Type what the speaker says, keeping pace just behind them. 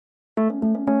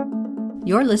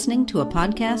You're listening to a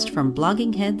podcast from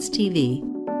Bloggingheads TV.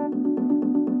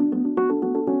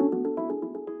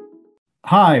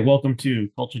 Hi, welcome to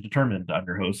Culture Determined. I'm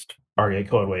your host, Aryeh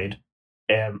Cohen-Wade,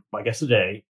 and my guest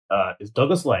today is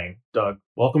Douglas Lain. Doug,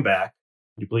 welcome back.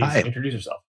 Can you please introduce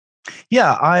yourself?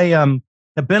 Yeah, I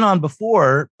have been on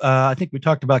before. I think we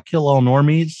talked about Kill All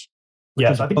Normies.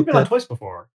 Yes, I think you've been on twice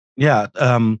before. Yeah,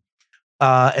 and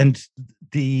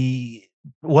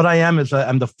what I am is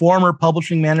I'm the former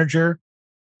publishing manager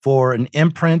for an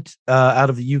imprint out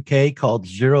of the UK called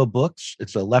Zer0 Books.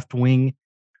 It's a left-wing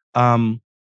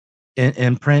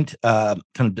imprint.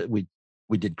 We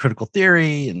did critical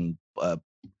theory and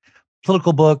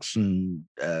political books, and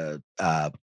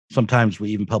sometimes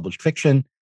we even published fiction.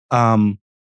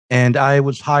 And I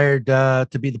was hired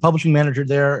to be the publishing manager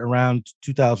there around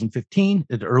 2015,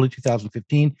 early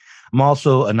 2015. I'm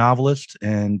also a novelist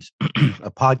and a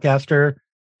podcaster,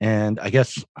 and I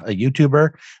guess a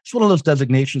YouTuber. It's one of those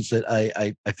designations that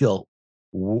I feel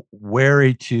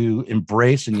wary to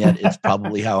embrace, and yet it's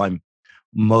probably how I'm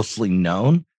mostly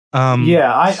known.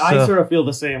 I sort of feel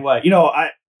the same way.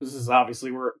 This is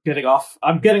obviously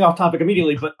I'm getting off topic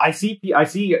immediately, but I see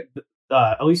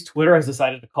at least Twitter has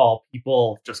decided to call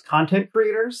people just content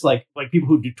creators, like people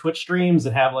who do Twitch streams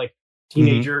and have like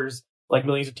teenagers, like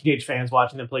millions of teenage fans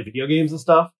watching them play video games and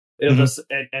stuff. It'll just,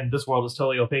 and this world is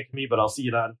totally opaque to me, but I'll see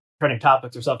it on trending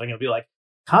topics or something. It'll be like,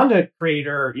 content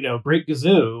creator, Great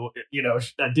Gazoo,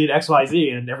 did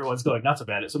XYZ, and everyone's going nuts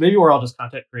about it. So maybe we're all just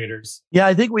content creators. Yeah,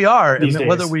 I think we are. These days.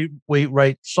 Whether we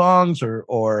write songs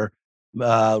or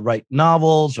write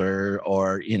novels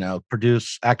or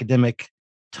produce academic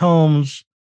tomes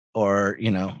or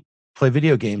play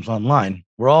video games online,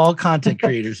 we're all content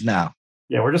creators now.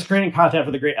 Yeah, we're just creating content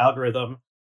for the great algorithm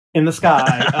in the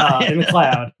sky, in the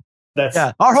cloud. That's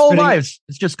our whole lives.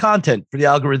 It's just content for the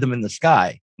algorithm in the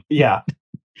sky. Yeah.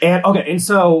 And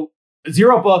so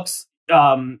Zer0 Books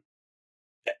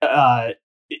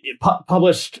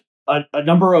published a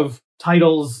number of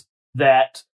titles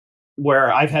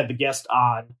where I've had the guest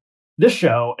on this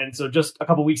show. And so just a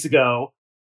couple weeks ago,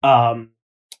 I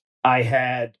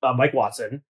had Mike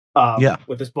Watson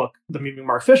with his book, The Miming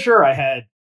Mark Fisher. I had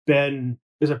Ben,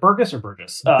 is it Burgess or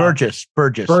Burgess? Burgess.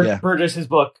 Burgess, his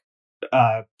book,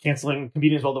 Canceling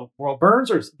Convenience While the World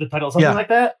Burns, or the title, something like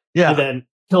that. Yeah. And then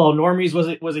Kill All Normies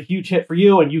was a huge hit for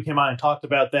you, and you came on and talked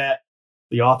about that.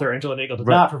 The author, Angela Nagel, did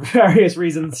not, for various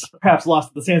reasons, perhaps lost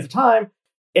in the sands of time.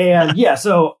 And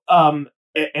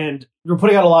and you're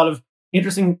putting out a lot of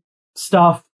interesting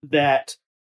stuff that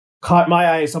caught my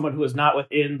eye as someone who is not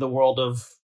within the world of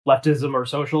leftism or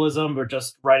socialism, or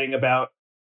just writing about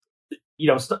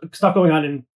stuff going on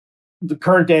in the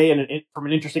current day and from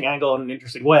an interesting angle and an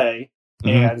interesting way.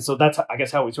 And so that's, I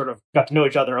guess, how we sort of got to know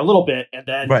each other a little bit. And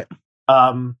then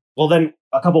then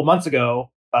a couple months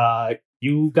ago,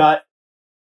 you got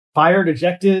fired,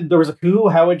 ejected. There was a coup.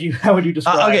 How would you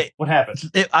describe what happened?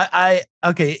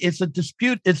 It's a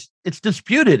dispute. It's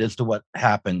disputed as to what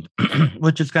happened,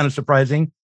 which is kind of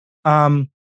surprising.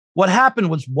 What happened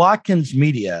was Watkins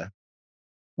Media,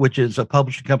 which is a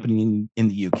publishing company in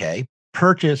the UK,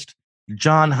 purchased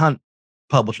John Hunt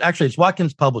Publishing. Actually, it's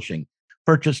Watkins Publishing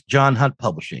purchased John Hunt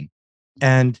Publishing,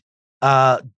 and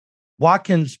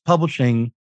Watkins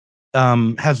Publishing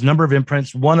has a number of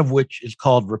imprints, one of which is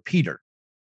called Repeater.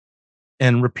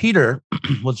 And Repeater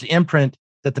was the imprint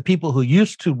that the people who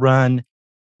used to run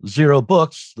Zer0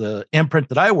 Books, the imprint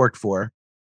that I worked for,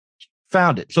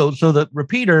 founded. So the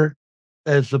Repeater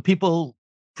is the people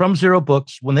from Zer0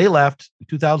 Books. When they left in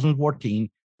 2014,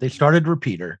 they started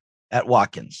Repeater at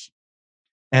Watkins.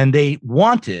 And they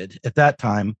wanted, at that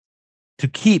time, to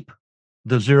keep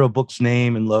the Zer0 Books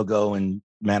name and logo and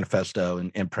manifesto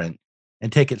and imprint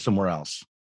and take it somewhere else.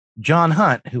 John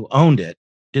Hunt, who owned it,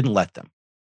 didn't let them.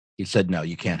 He said, no,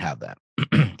 you can't have that.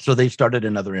 So they started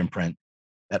another imprint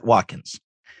at Watkins.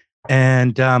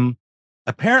 And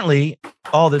apparently,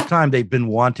 all this time, they've been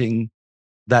wanting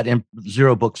that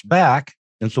Zer0 Books back.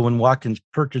 And so when Watkins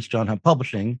purchased John Hunt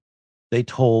Publishing, they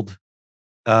told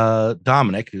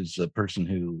Dominic, who's the person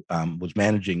who was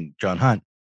managing John Hunt,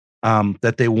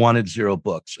 that they wanted Zer0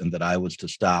 Books and that I was to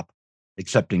stop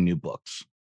accepting new books,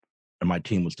 and my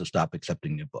team was to stop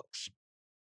accepting new books.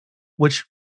 Which,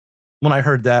 when I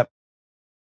heard that,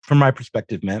 from my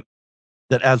perspective, meant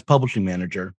that as publishing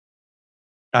manager,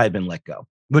 I had been let go,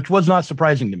 which was not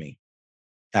surprising to me,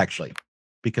 actually,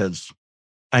 because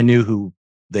I knew who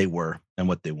they were and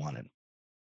what they wanted.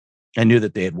 I knew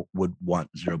that they would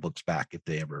want Zer0 Books back if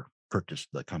they ever purchased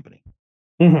the company.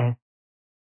 And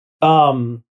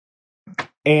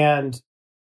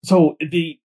so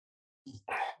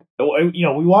I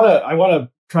want to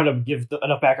trying to give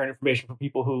enough background information for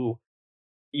people who,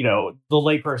 the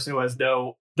layperson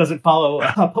who doesn't follow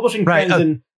publishing trends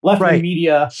in left-wing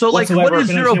media. So, like, what is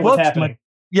Zer0 Books?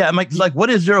 What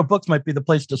is Zer0 Books might be the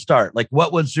place to start. Like,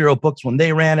 what was Zer0 Books when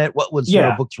they ran it? What was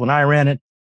Zer0 Books when I ran it?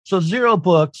 So, Zer0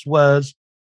 Books was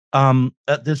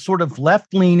this sort of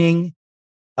left-leaning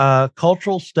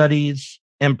cultural studies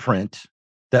imprint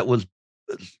that was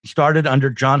started under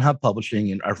John Hunt Publishing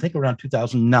in, I think, around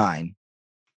 2009,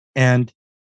 and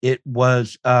it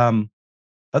was one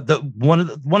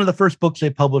of the first books they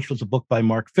published was a book by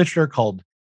Mark Fisher called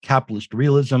Capitalist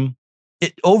Realism.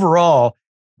 Overall,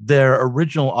 their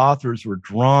original authors were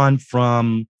drawn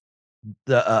from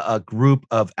a group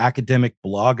of academic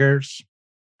bloggers.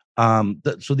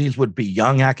 So these would be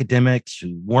young academics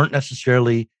who weren't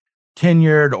necessarily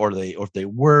tenured, or if they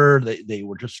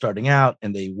were just starting out,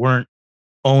 and they weren't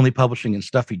only publishing in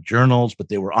stuffy journals, but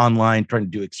they were online trying to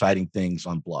do exciting things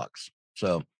on blogs.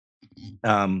 So,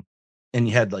 and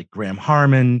you had like Graham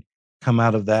Harmon come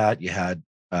out of that. You had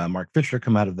Mark Fisher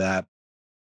come out of that.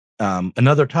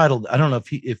 Another title, I don't know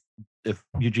if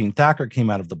Eugene Thacker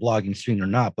came out of the blogging scene or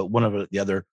not, but one of the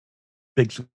other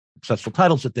big successful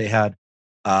titles that they had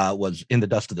was In the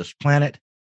Dust of This Planet,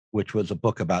 which was a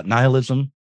book about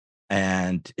nihilism.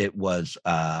 And it was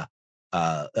a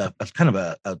kind of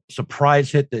a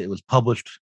surprise hit that it was published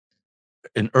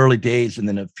in early days, and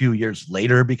then a few years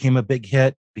later became a big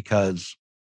hit because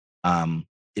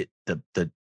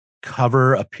the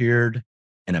cover appeared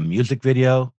in a music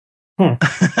video.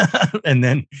 and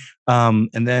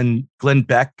then Glenn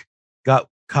Beck got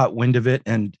caught wind of it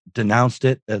and denounced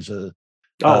it as a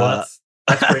that's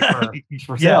great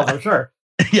for sales, I'm sure.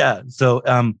 Yeah. So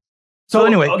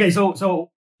anyway, okay,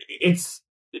 so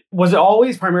was it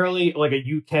always primarily like a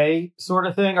UK sort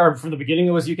of thing, or from the beginning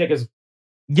it was UK? Because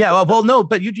no,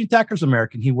 but Eugene Thacker's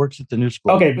American. He works at the New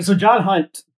School. Okay, but so John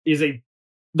Hunt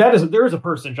there is a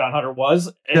person John Hunter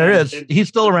was. He's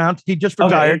still around. He just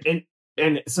retired. Okay,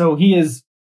 and so he is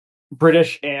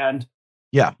British, and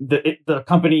the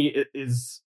company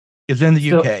is in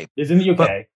the UK. Is in the UK.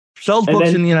 But sells books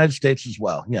in the United States as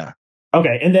well. Yeah.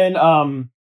 Okay, and then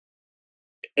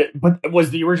but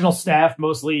was the original staff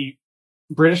mostly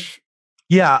British?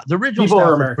 Yeah, the original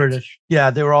staff was British. Yeah,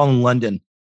 they were all in London,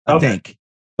 I think.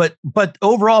 But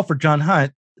overall, for John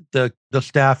Hunt, the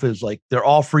staff is like they're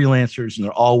all freelancers and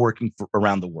they're all working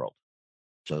around the world.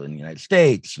 So in the United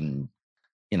States, and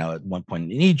at one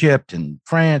point in Egypt and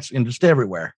France, and just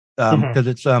everywhere, because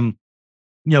it's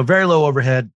very low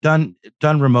overhead, done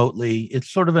remotely.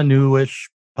 It's sort of a newish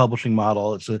publishing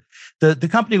model. It's the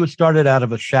company was started out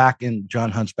of a shack in John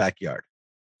Hunt's backyard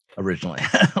originally.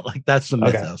 Like that's the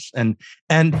mythos. And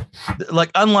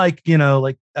like unlike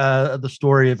the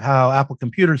story of how Apple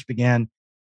computers began,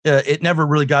 it never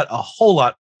really got a whole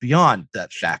lot beyond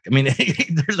that shack. I mean,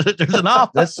 there's an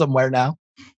office somewhere now,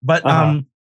 but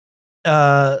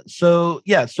so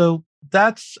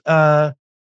that's the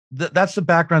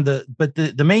background. But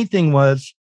the main thing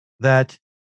was that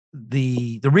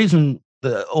the reason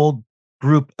the old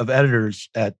group of editors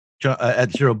at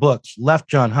Zer0 Books left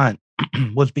John Hunt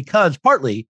was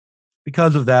partly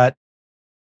because of that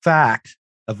fact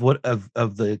of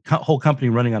the whole company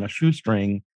running on a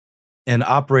shoestring and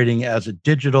operating as a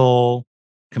digital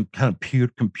kind of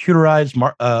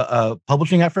computerized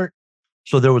publishing effort.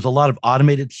 So there was a lot of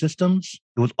automated systems.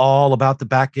 It was all about the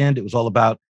back end. It was all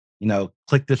about,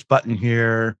 click this button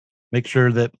here, make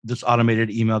sure that this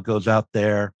automated email goes out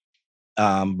there,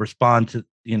 respond to,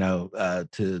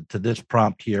 to this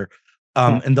prompt here.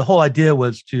 And the whole idea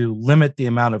was to limit the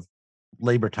amount of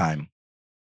labor time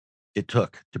it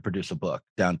took to produce a book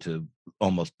down to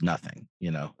almost nothing,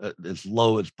 as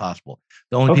low as possible.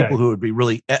 The only people who would be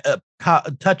really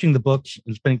touching the books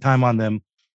and spending time on them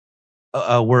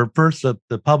were first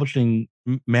the publishing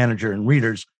manager and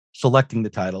readers selecting the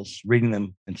titles, reading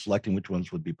them, and selecting which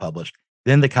ones would be published.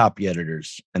 Then the copy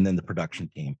editors, and then the production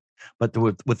team. But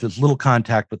with as little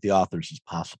contact with the authors as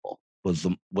possible was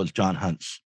John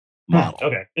Hunt's model.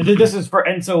 Okay, and this is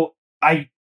and so I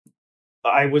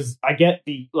get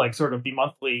the sort of the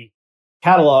monthly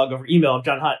catalog over email of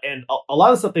John Hunt, and a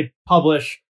lot of stuff they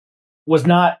publish was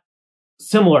not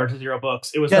similar to Zer0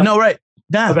 Books. It was right.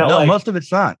 No, most of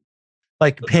it's not.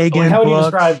 Like pagan how would you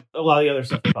books. describe a lot of the other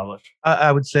stuff they publish?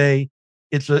 I would say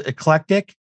it's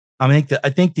eclectic. I think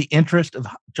the interest of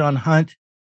John Hunt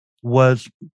was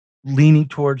leaning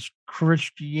towards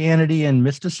Christianity and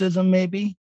mysticism.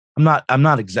 Maybe I'm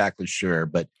not exactly sure,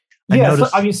 but I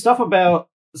noticed. Stuff about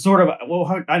sort of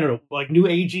I don't know, like New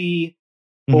Agey,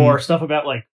 or stuff about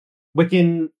like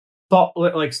Wiccan thought,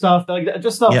 like stuff like that,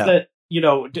 just stuff that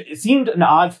it seemed an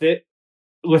odd fit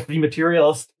with the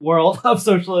materialist world of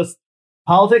socialist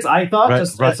politics. I thought,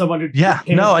 as someone who came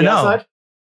from the outside.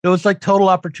 It was like total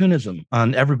opportunism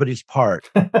on everybody's part.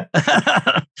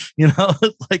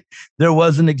 It's like there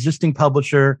was an existing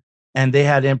publisher and they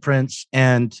had imprints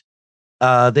and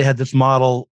they had this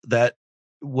model that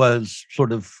was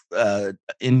sort of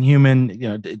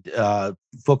inhuman,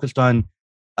 focused on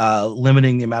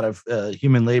limiting the amount of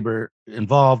human labor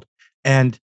involved.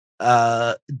 And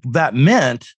that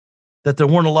meant that there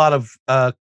weren't a lot of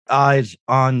eyes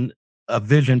on a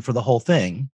vision for the whole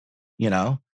thing,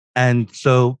 And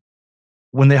so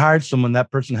when they hired someone, that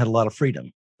person had a lot of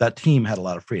freedom. That team had a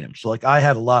lot of freedom. So like I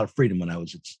had a lot of freedom when I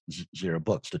was at Zer0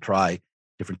 Books to try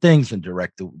different things and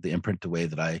direct the imprint the way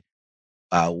that I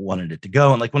wanted it to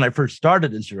go. And like when I first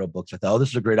started in Zer0 Books, I thought, this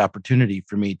is a great opportunity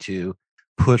for me to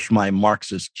push my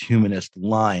Marxist humanist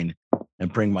line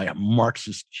and bring my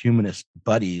Marxist humanist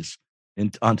buddies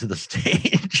onto the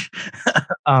stage.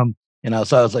 So I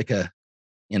was like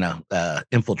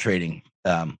infiltrating.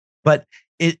 But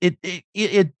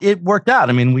it worked out.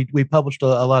 I mean, we published a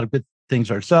lot of good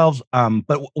things ourselves.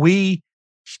 But we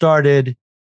started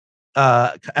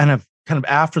kind of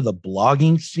after the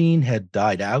blogging scene had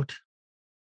died out.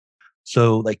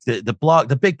 So like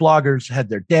the big bloggers had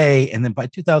their day, and then by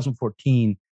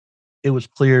 2014, it was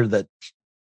clear that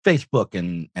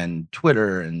Facebook and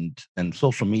Twitter and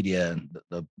social media and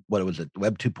the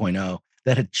Web 2.0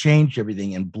 that had changed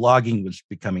everything, and blogging was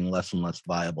becoming less and less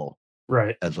viable,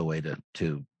 right, as a way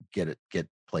to get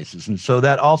places. And so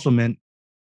that also meant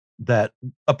that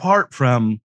apart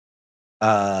from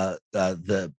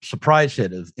the surprise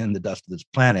hit of In the Dust of This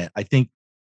Planet, I think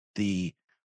the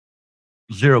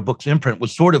Zer0 Books imprint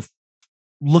was sort of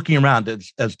looking around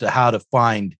as to how to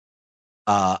find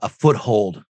a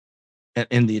foothold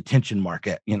in the attention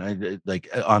market, like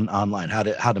online, how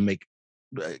to make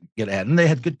get ahead. And they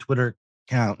had good Twitter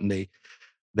account, and they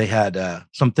had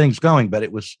some things going, but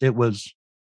it was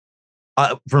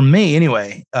for me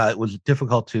anyway, it was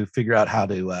difficult to figure out how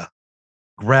to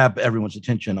grab everyone's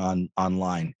attention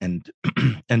online and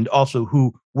and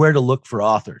also where to look for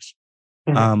authors.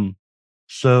 Mm-hmm.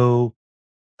 So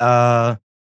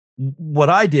what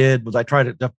I did was I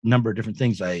tried a number of different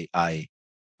things. I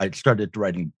started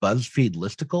writing BuzzFeed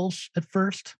listicles at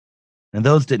first, and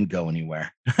those didn't go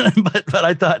anywhere. but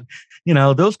I thought,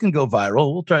 those can go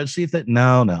viral. We'll try to see if that.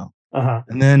 No. Uh-huh.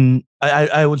 And then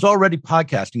I was already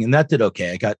podcasting, and that did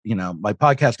okay. I got, my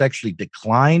podcast actually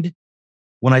declined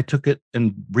when I took it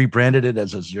and rebranded it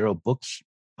as a Zer0 Books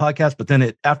podcast. But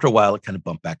then after a while, it kind of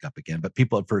bumped back up again. But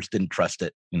people at first didn't trust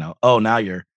it. Oh, now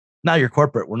you're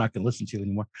corporate. We're not going to listen to you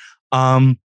anymore.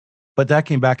 But that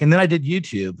came back. And then I did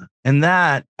YouTube. And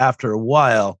that, after a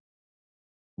while,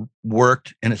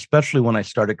 worked. And especially when I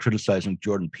started criticizing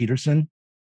Jordan Peterson,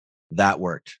 that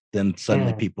worked. Then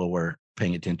suddenly people were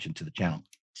paying attention to the channel.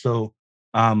 So,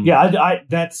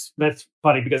 that's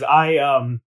funny because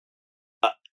once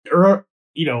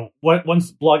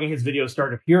Bloggingheads videos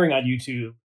started appearing on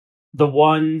YouTube, the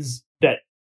ones that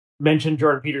mentioned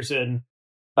Jordan Peterson,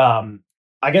 I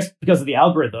guess because of the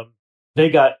algorithm, they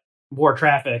got more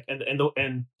traffic, and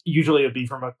usually it would be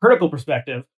from a critical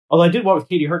perspective. Although I did one with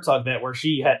Katie Herzog where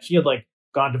she had like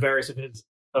gone to various of his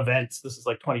events. This is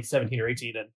like 2017 or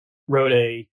 18, and wrote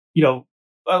a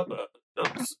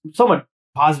somewhat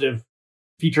positive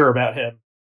feature about him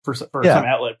for some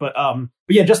outlet. But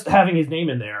yeah, just having his name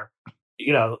in there,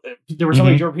 there were so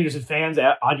many Jordan Peterson fans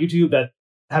on YouTube that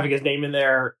having his name in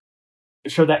there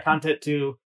showed that content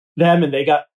to them, and they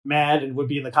got mad and would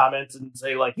be in the comments and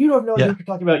say like, you don't know what you're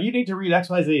talking about. You need to read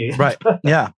XYZ. Right.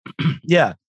 Yeah.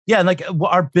 And like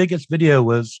our biggest video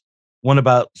was one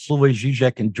about Slavoj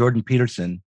Žižek and Jordan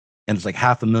Peterson, and it's like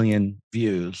 500,000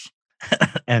 views.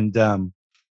 and so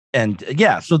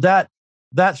that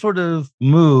sort of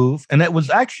move, and it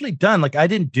was actually done. Like I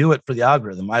didn't do it for the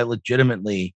algorithm. I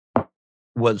legitimately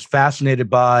was fascinated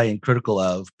by and critical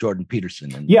of Jordan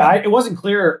Peterson. And it wasn't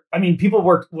clear. I mean, people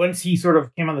were, once he sort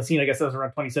of came on the scene, I guess that was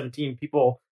around 2017,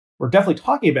 people were definitely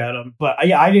talking about him, but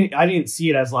I didn't see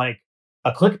it as like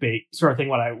a clickbait sort of thing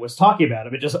when I was talking about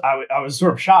him. It just, I was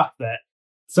sort of shocked that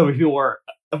so many people were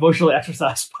emotionally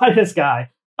exercised by this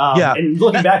guy. And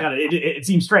looking back on it, it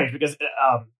seems strange because,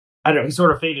 I don't know, he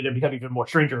sort of faded and become even more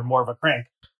stranger and more of a crank.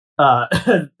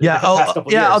 Although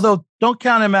don't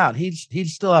count him out.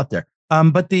 He's still out there.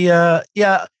 But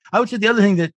I would say the other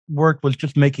thing that worked was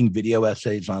just making video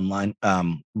essays online,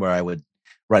 where I would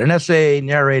write an essay,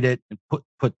 narrate it, and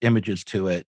put images to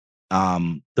it.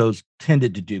 Those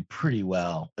tended to do pretty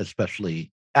well,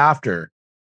 especially after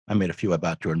I made a few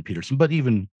about Jordan Peterson, but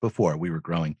even before we were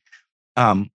growing.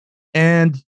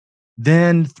 And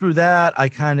then through that, I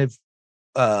kind of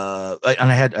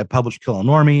I published Killing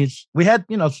Normies. We had,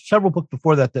 several books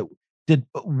before that did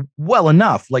well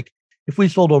enough. Like if we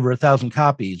sold over 1,000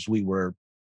 copies, we were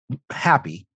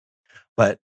happy.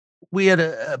 But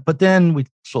but then we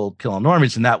sold Killing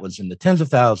Normies, and that was in the tens of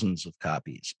thousands of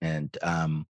copies. And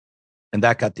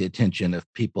that got the attention of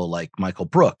people like Michael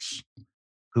Brooks,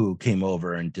 who came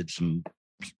over and did some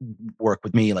work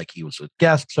with me. Like he was a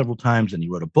guest several times, and he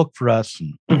wrote a book for us.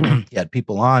 And he had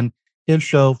people on his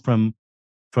show from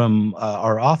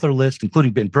our author list,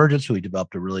 including Ben Burgess, who he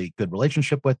developed a really good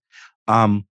relationship with.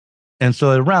 And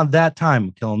so around that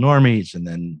time, Killing Normies, and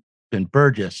then Ben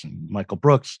Burgess and Michael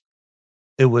Brooks,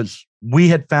 we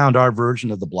had found our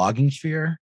version of the blogging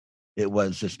sphere. It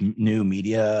was this new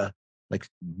media, like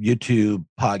YouTube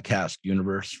podcast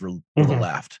universe for the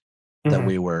left that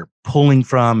we were pulling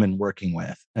from and working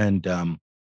with. And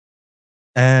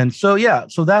so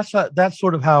that's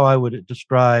sort of how I would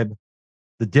describe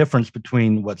the difference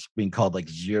between what's being called like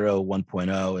Zer0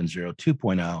 1.0 and Zer0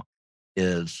 2.0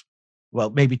 is,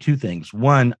 well, maybe two things.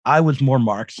 One, I was more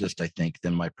Marxist, I think,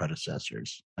 than my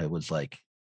predecessors. I was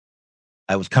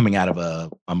coming out of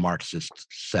a Marxist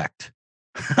sect,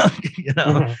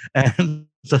 and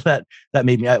so that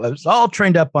made me, I was all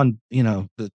trained up on,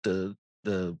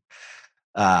 the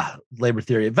labor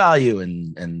theory of value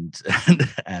and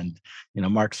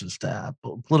Marxist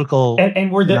political.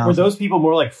 And were those people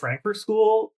more like Frankfurt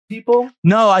School people?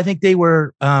 No, I think they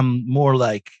were more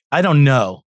like, I don't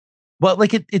know. Well,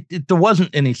 like it there wasn't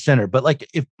any center, but like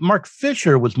if Mark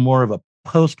Fisher was more of a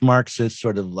post-Marxist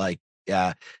sort of like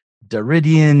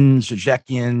Derridian,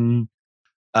 Zizek'ian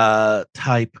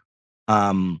type,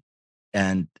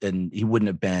 and he wouldn't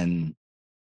have been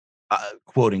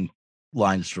quoting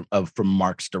lines from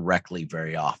Marx directly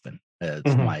very often.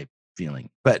 It's my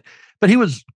feeling, but he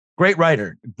was a great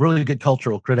writer, really good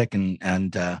cultural critic,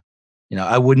 and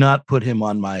I would not put him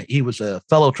on he was a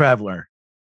fellow traveler.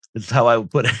 Is how I would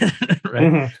put it.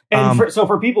 Right. And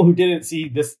for people who didn't see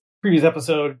this previous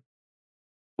episode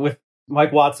with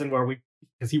Mike Watson,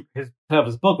 because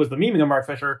his book was The Memeing of Mark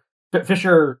Fisher.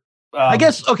 Fisher, I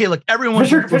guess, okay, look, everyone.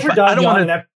 Fisher died I don't young,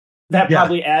 and that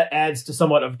probably adds to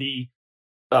somewhat of the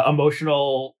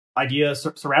emotional idea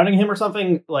surrounding him or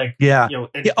something. Like, although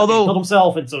he killed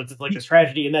himself, and so it's like this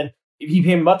tragedy, and then he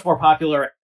became much more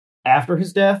popular after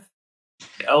his death.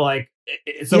 So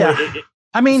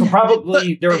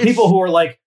probably there were people who were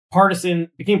like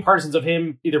became partisans of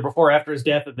him either before or after his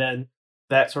death, and then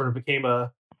that sort of became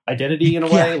a identity in a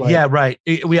way. Right.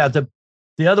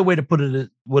 The other way to put it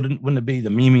wouldn't it be the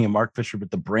memeing of Mark Fisher, but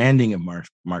the branding of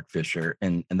Mark Fisher,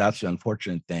 and that's the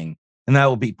unfortunate thing. And that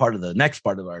will be part of the next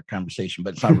part of our conversation,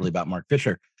 but it's not really about Mark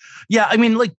Fisher. Yeah, I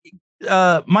mean, like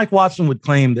Mike Watson would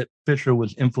claim that Fisher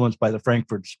was influenced by the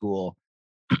Frankfurt School,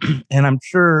 and I'm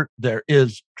sure there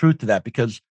is truth to that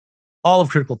because all of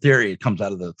critical theory comes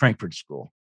out of the Frankfurt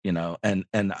School, and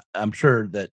I'm sure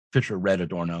that Fisher read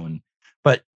Adorno,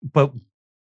 but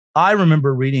I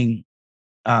remember reading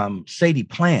Sadie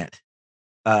Plant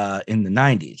in the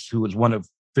 90s, who was one of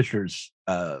Fisher's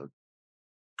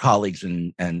colleagues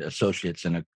and associates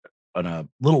in a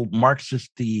little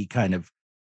Marxist-y kind of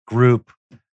group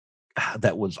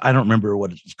that was, I don't remember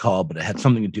what it was called, but it had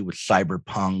something to do with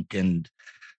cyberpunk and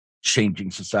changing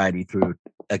society through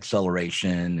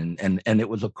acceleration, and it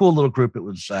was a cool little group. It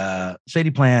was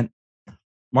Sadie Plant,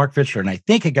 Mark Fisher, and I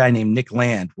think a guy named Nick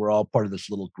Land were all part of this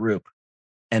little group.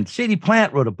 And Sadie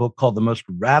Plant wrote a book called The Most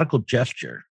Radical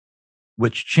Gesture,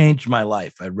 which changed my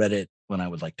life. I read it when I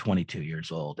was like 22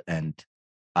 years old, and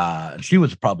she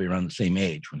was probably around the same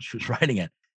age when she was writing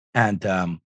it. And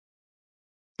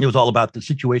it was all about the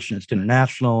Situationist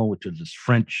International, which was this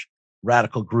French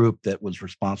radical group that was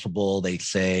responsible, they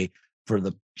say, for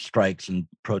the strikes and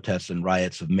protests and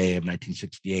riots of May of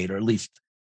 1968, or at least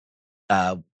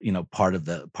part of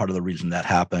the reason that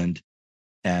happened.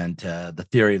 And the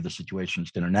theory of the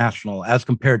Situationist International as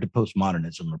compared to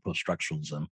postmodernism or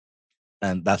post-structuralism.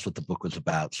 And that's what the book was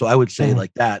about. So I would say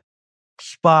like that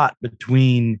spot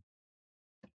between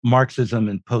Marxism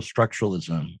and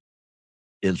post-structuralism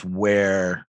is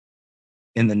where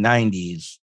in the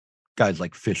 90s, guys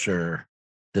like Fisher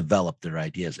developed their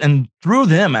ideas. And through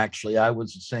them, actually, I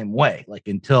was the same way. Like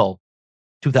until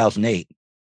 2008,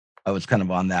 I was kind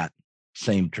of on that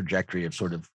same trajectory of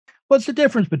sort of, what's the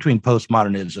difference between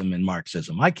postmodernism and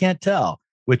Marxism? I can't tell,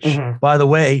 which, by the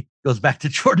way, goes back to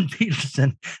Jordan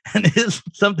Peterson and is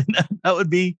something that would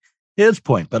be his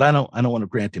point, but I don't want to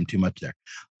grant him too much there.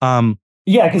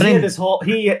 Because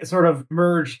he sort of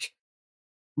merged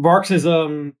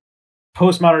Marxism,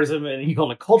 postmodernism, and he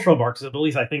called it cultural Marxism. At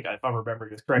least I think, if I'm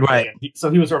remembering this correctly. Right. So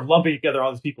he was sort of lumping together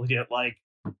all these people he didn't like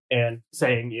and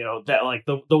saying, that like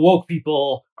the woke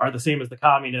people are the same as the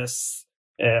communists.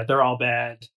 They're all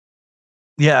bad.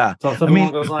 Yeah. So something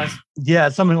along those lines. Yeah,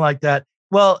 something like that.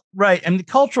 Well, right. And the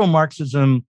cultural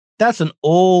Marxism, that's an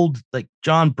old, like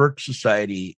John Birch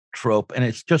Society trope, and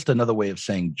it's just another way of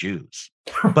saying Jews.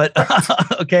 But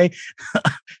okay.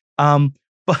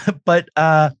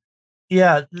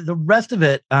 Yeah, the rest of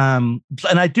it, and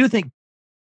I do think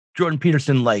Jordan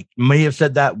Peterson may have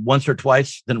said that once or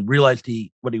twice, then realized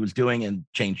what he was doing and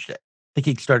changed it. I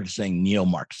think he started saying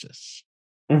neo-Marxists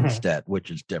instead, which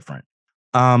is different.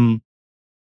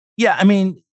 Yeah, I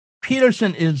mean,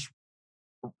 Peterson is,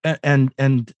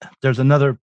 and there's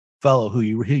another fellow who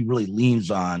he really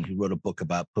leans on, who wrote a book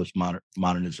about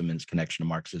postmodernism and its connection to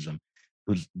Marxism,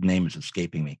 whose name is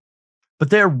escaping me. But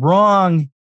they're wrong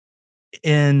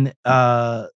in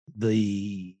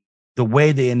the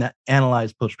way they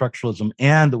analyze post-structuralism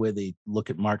and the way they look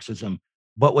at Marxism.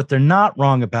 But what they're not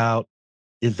wrong about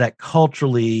is that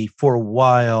culturally, for a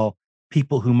while,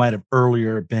 people who might have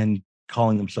earlier been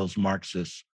calling themselves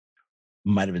Marxists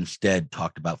might have instead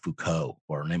talked about Foucault,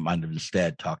 or they might have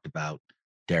instead talked about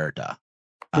Derrida,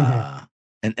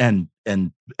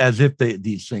 and as if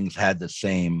these things had the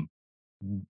same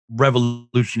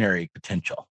revolutionary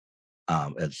potential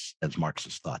as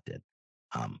Marxist thought did.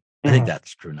 I think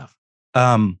that's true enough.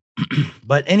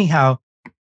 But anyhow,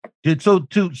 dude. So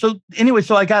anyway,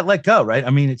 so I got let go, right? I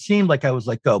mean, it seemed like I was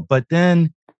let go, but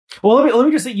then. Well, let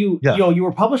me just say you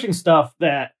were publishing stuff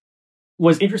that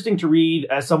was interesting to read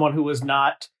as someone who was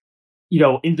not,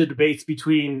 in the debates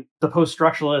between the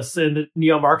post-structuralists and the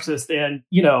neo-Marxists, and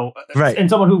right, and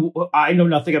someone who I know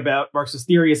nothing about Marxist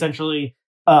theory essentially.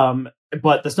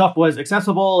 But the stuff was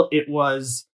accessible. It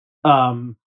was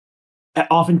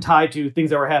often tied to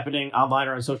things that were happening online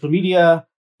or on social media.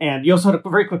 And you also had a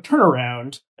very quick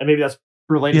turnaround, and maybe that's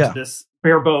related to this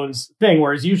bare bones thing,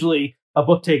 whereas usually a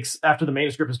book takes, after the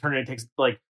manuscript is turned in, it takes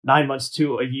like 9 months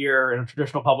to a year in a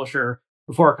traditional publisher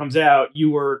before it comes out.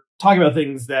 You were talking about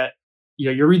things that,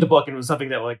 you read the book and it was something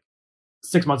that like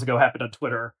 6 months ago happened on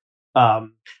Twitter.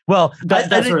 Well,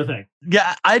 that sort of thing.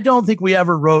 Yeah, I don't think we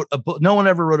ever wrote a book. No one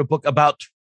ever wrote a book about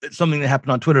something that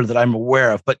happened on Twitter that I'm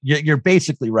aware of, but you're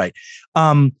basically right.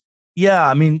 Yeah,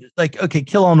 I mean,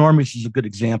 Kill All Normies is a good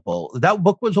example. That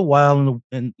book was a while,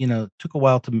 and took a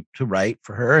while to write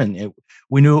for her, and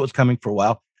we knew it was coming for a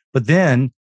while. But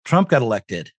then Trump got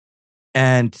elected,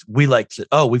 and we said,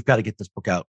 "Oh, we've got to get this book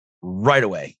out right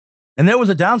away." And there was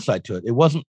a downside to it; it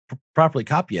wasn't properly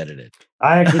copy edited.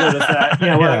 I actually noticed that.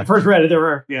 Yeah, when I first read it, there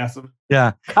were some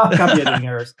copy editing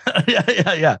errors.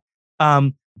 Yeah.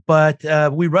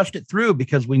 But we rushed it through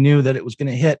because we knew that it was going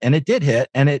to hit, and it did hit,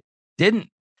 and it didn't.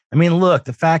 I mean, look,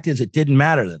 the fact is, it didn't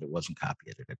matter that it wasn't copy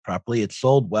edited properly. It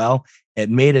sold well. It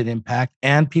made an impact,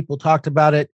 and people talked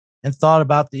about it and thought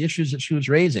about the issues that she was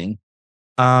raising.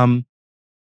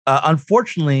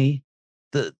 Unfortunately,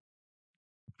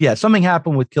 something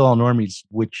happened with Kill All Normies,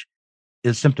 which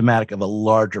is symptomatic of a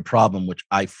larger problem, which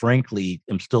I frankly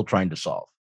am still trying to solve.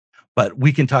 But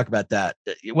we can talk about that.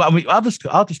 Well, I mean, I'll just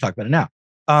talk about it now.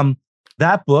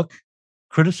 That book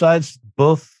criticized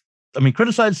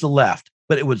criticized the left,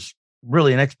 but it was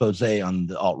really an expose on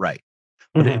the alt-right.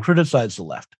 But it criticized the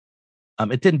left.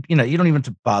 It didn't, you don't even have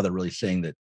to bother really saying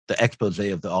that the expose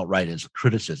of the alt-right is a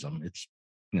criticism. It's,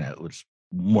 it was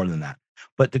more than that.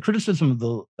 But the criticism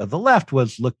of the left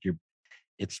was, look,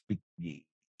 it's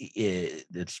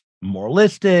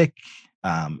moralistic,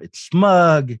 it's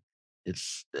smug,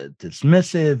 it's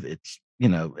dismissive, it's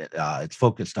it's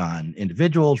focused on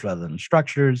individuals rather than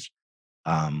structures,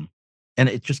 and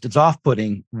it's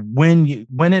off-putting when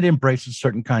it embraces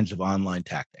certain kinds of online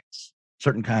tactics,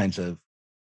 certain kinds of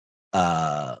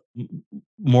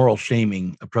moral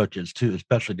shaming approaches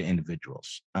especially to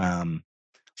individuals.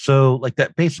 So like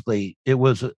that, basically, it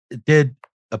did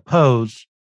oppose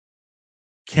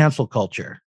cancel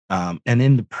culture. And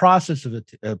in the process of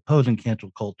opposing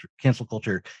cancel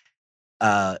culture,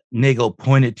 Nagel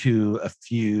pointed to a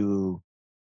few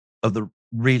of the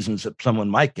reasons that someone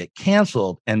might get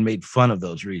canceled and made fun of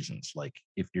those reasons. Like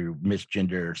if you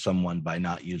misgender someone by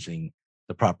not using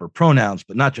the proper pronouns,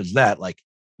 but not just that, like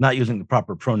not using the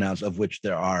proper pronouns, of which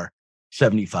there are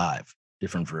 75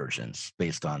 different versions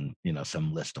based on,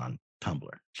 some list on Tumblr.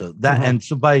 So that, and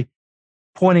so by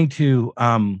pointing to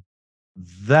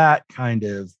that kind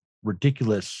of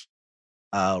ridiculous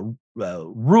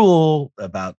rule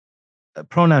about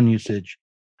pronoun usage,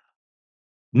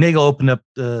 Nagel opened up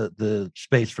the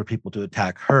space for people to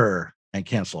attack her and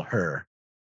cancel her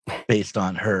based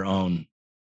on her own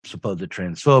supposed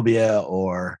transphobia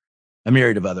or a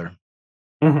myriad of other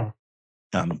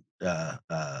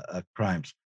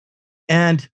crimes.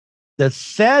 And the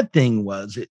sad thing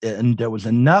was, and there was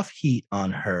enough heat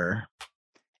on her,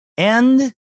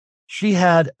 and she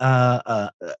had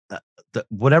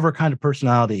whatever kind of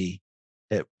personality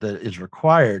that is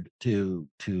required to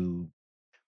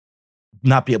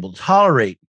not be able to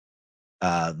tolerate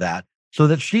that. So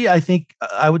that she, I think,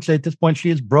 I would say at this point,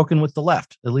 she is broken with the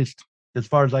left, at least as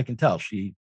far as I can tell.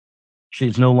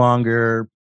 She's no longer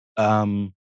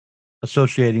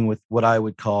associating with what I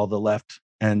would call the left,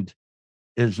 and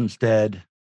is instead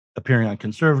appearing on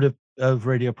conservative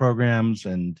radio programs.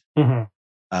 And and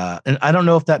I don't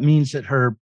know if that means that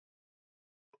her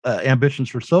ambitions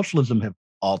for socialism have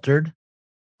altered.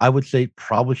 I would say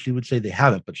probably she would say they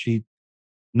haven't, but she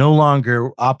no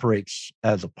longer operates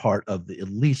as a part of at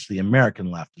least the American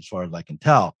left, as far as I can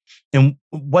tell. And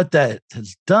what that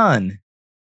has done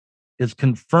is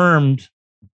confirmed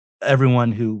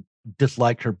everyone who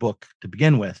disliked her book to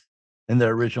begin with in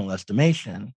their original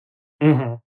estimation,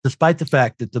 despite the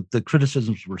fact that the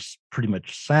criticisms were pretty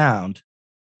much sound.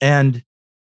 And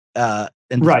right,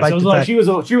 so it was like she was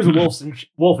a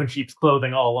wolf in sheep's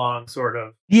clothing all along, sort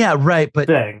of. Yeah, right, but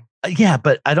thing. Yeah,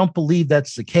 but I don't believe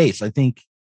that's the case. I think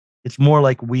it's more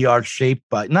like we are shaped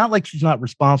by, not like she's not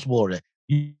responsible or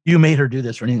you made her do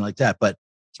this or anything like that, but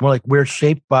it's more like we're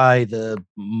shaped by the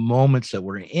moments that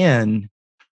we're in.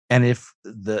 And if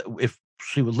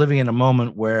she was living in a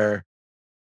moment where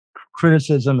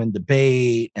criticism and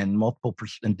debate and multiple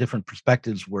and different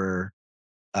perspectives were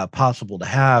possible to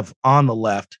have on the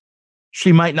left,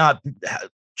 she might not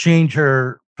change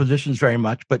her positions very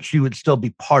much, but she would still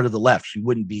be part of the left. She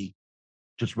wouldn't be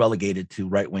just relegated to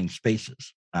right-wing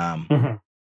spaces.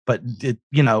 But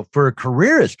for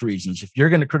careerist reasons, if you're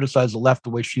going to criticize the left the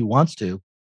way she wants to,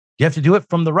 you have to do it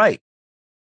from the right,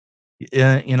 for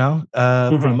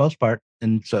the most part.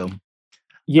 And so,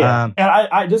 and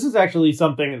I this is actually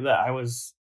something that I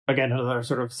was, again, another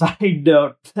sort of side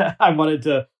note that I wanted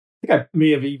to, I think I may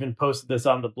have even posted this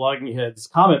on the Bloggingheads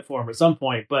comment forum at some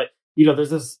point, but there's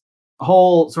this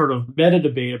whole sort of meta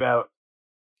debate about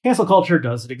cancel culture.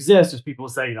 Does it exist? As people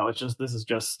say, this is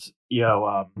just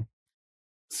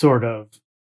sort of,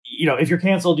 if you're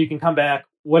canceled, you can come back,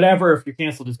 whatever. If you're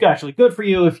canceled, it's actually good for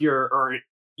you. If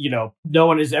no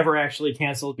one is ever actually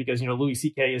canceled because, Louis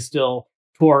C.K. is still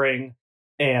touring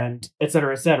and et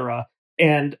cetera, et cetera.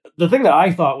 And the thing that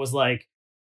I thought was like,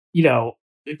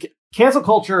 cancel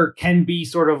culture can be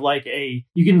sort of like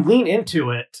you can lean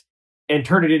into it and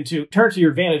turn to your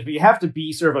advantage, but you have to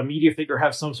be sort of a media figure,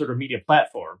 have some sort of media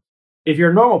platform. If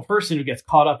you're a normal person who gets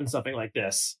caught up in something like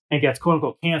this and gets quote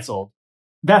unquote canceled,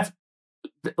 that's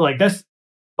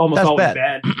almost always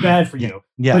bad for you.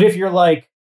 Yeah. But if you're like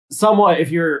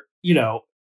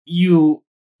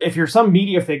if you're some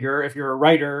media figure, if you're a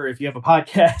writer, if you have a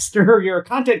podcast, or you're a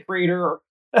content creator, or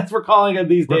that's what we're calling it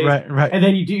these days, right. And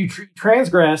then you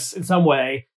transgress in some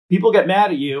way, people get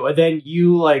mad at you, and then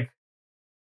you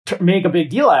make a big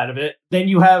deal out of it, then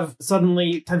you have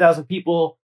suddenly 10,000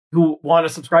 people who want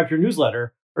to subscribe to your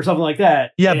newsletter or something like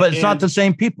that. Yeah, but it's not the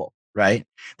same people, right?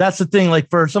 That's the thing. Like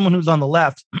for someone who's on the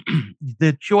left,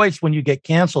 the choice when you get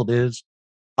canceled is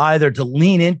either to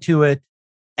lean into it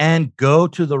and go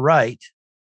to the right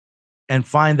and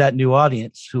find that new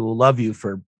audience who will love you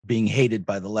for being hated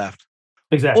by the left.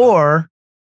 Exactly. Or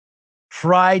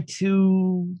try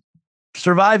to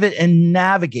survive it and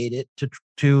navigate it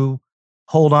to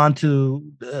hold on to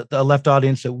the left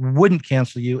audience that wouldn't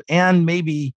cancel you, and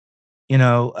maybe,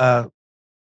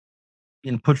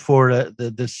 push forward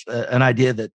an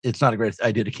idea that it's not a great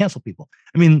idea to cancel people.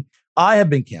 I mean, I have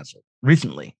been canceled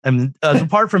recently. I mean,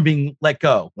 apart from being let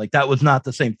go, like that was not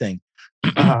the same thing.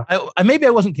 Maybe I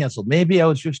wasn't canceled. Maybe I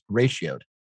was just ratioed.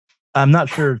 I'm not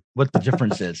sure what the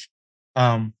difference is.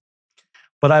 But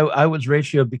I was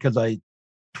ratioed because I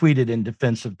tweeted in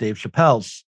defense of Dave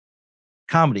Chappelle's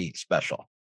comedy special.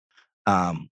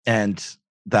 And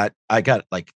that I got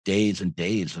like days and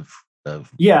days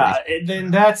of then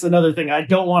that's another thing. I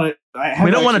don't want to, we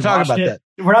don't want to talk about that.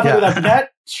 We're not talking about that, but that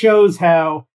shows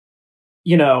how,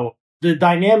 the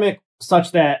dynamic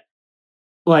such that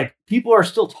like people are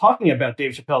still talking about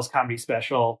Dave Chappelle's comedy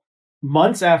special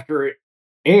months after it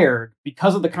aired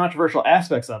because of the controversial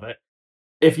aspects of it.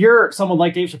 If you're someone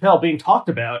like Dave Chappelle, being talked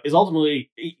about is ultimately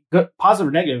positive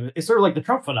or negative. It's sort of like the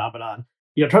Trump phenomenon.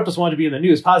 Trump just wanted to be in the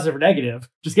news, positive or negative,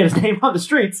 just get his name on the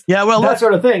streets. Yeah, well, that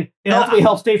sort of thing. It ultimately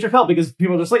helps Dave Chappelle because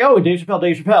people are just like, oh, Dave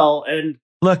Chappelle. And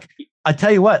look, I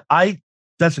tell you what,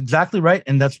 that's exactly right.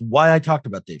 And that's why I talked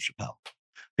about Dave Chappelle,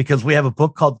 because we have a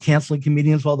book called Canceling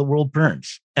Comedians While the World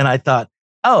Burns. And I thought,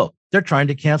 oh, they're trying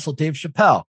to cancel Dave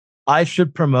Chappelle. I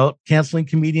should promote Canceling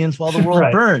Comedians While the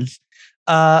World Burns.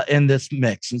 in this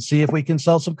mix and see if we can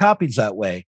sell some copies that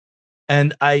way.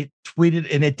 And I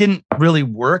tweeted, and it didn't really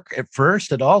work at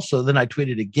first at all. So then I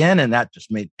tweeted again, and that just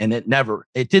it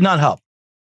did not help.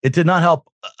 It did not help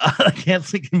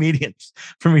canceling comedians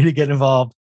for me to get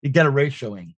involved. You get a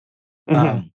ratioing.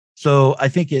 So I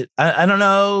think I don't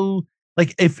know,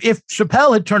 like if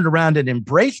Chappelle had turned around and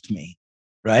embraced me,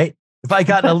 right? If I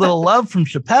got a little love from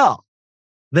Chappelle,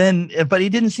 but he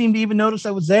didn't seem to even notice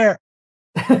I was there.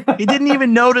 He didn't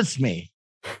even notice me.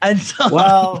 And so,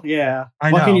 well, yeah.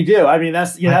 What can you do? I mean,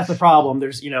 that's the problem.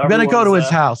 There's, I'm going to go to his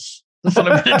house. That's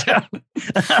what I'm going to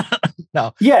do.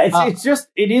 No. Yeah.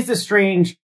 It is a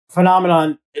strange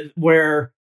phenomenon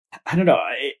where, I don't know,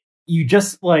 you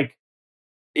just like,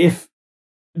 if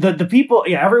the people,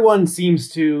 everyone seems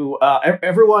to,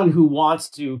 everyone who wants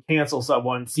to cancel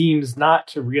someone seems not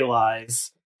to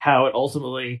realize how it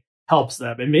ultimately helps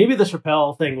them. And maybe the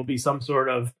Chappelle thing will be some sort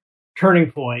of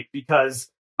turning point, because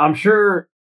I'm sure,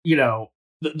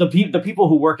 the people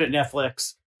who worked at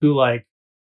Netflix who like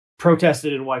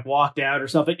protested and like walked out or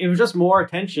something, it was just more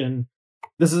attention.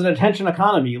 This is an attention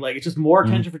economy. Like, it's just more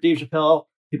attention for Dave Chappelle.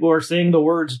 People are saying the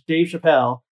words Dave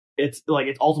Chappelle. It's like,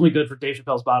 it's ultimately good for Dave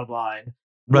Chappelle's bottom line.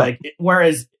 Right.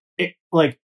 Whereas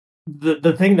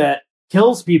the thing that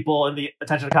kills people in the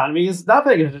attention economy is not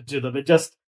paying attention to them. It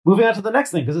just moving on to the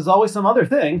next thing, because there's always some other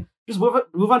thing. Just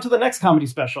move on to the next comedy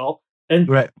special and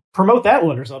promote that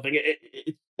one or something.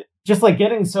 It just like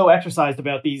getting so exercised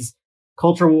about these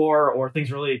culture war or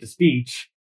things related to speech.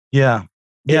 Yeah.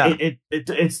 Yeah.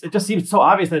 It just seems so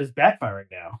obvious that it's backfiring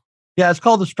now. Yeah. It's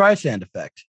called the Streisand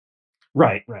effect.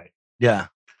 Right. Yeah.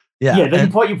 Yeah. Yeah.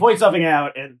 Then you point something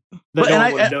out and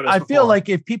I feel like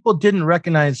if people didn't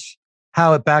recognize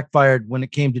how it backfired when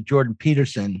it came to Jordan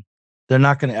Peterson, they're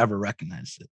not going to ever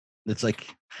recognize it. It's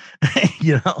like,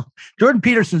 Jordan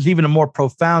Peterson's even a more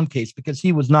profound case because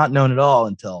he was not known at all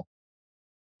until.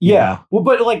 Yeah. Well,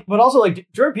 but also like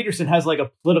Jordan Peterson has like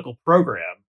a political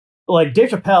program. Like Dave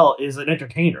Chappelle is an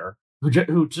entertainer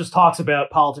who just talks about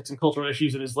politics and cultural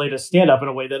issues in his latest stand-up in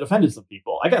a way that offended some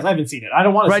people. I guess I haven't seen it. I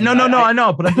don't want to. Right? No. I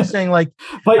know, but I'm just saying, like,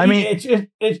 but I mean,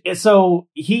 so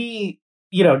he,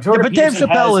 Jordan. But Dave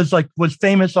Chappelle was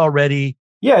famous already.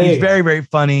 Yeah, he's very, very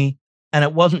funny, and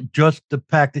it wasn't just the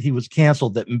fact that he was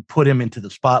canceled that put him into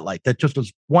the spotlight. That just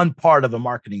was one part of a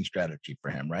marketing strategy for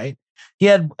him, right? He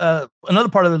had another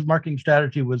part of his marketing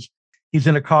strategy was he's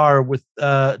in a car with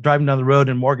driving down the road,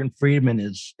 and Morgan Freeman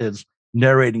is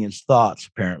narrating his thoughts,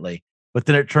 apparently. But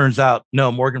then it turns out,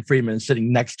 no, Morgan Freeman is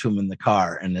sitting next to him in the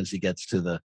car. And as he gets to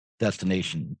the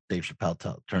destination, Dave Chappelle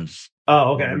turns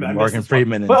Morgan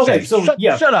Freeman and says,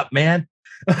 shut up, man.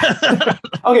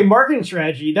 Okay, marketing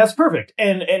strategy, that's perfect.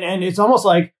 And it's almost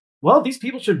like, well, these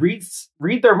people should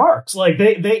read their marks. Like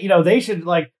they should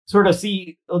like sort of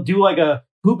do like a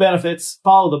who benefits,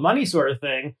 follow the money sort of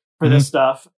thing for this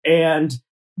stuff. And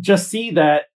just see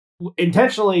that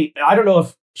intentionally, I don't know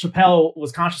if Chappelle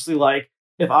was consciously like,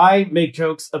 if I make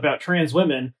jokes about trans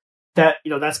women, that,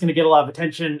 that's going to get a lot of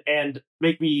attention and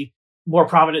make me more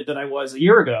prominent than I was a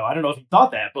year ago. I don't know if he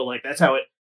thought that, but like, that's how it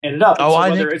ended up. Oh, so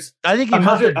I think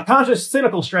a conscious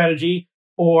cynical strategy,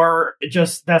 or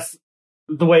just that's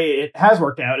the way it has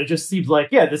worked out. It just seems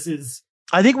like, this is.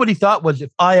 I think what he thought was,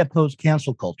 if I oppose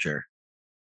cancel culture,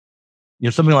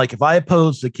 something like, if I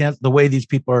oppose the way these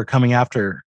people are coming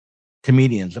after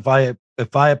comedians, if I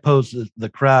oppose the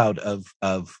crowd of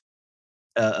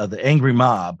the angry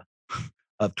mob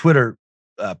of Twitter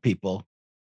people,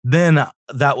 then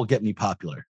that will get me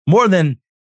popular more than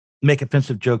make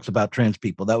offensive jokes about trans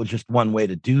people. That was just one way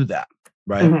to do that,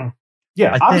 right? Mm-hmm.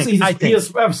 Yeah, obviously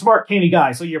he's a smart, canny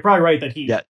guy, so you're probably right that he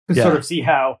could sort of see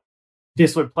how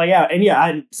this would play out. And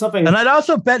and I'd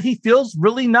also bet he feels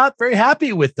really not very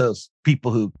happy with those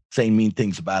people who say mean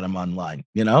things about him online.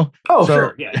 Oh,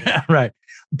 sure, yeah. Right.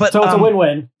 But so it's a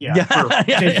win-win, for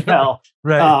Dave Chappelle,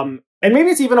 right? And maybe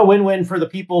it's even a win-win for the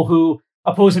people who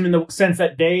oppose him in the sense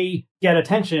that they get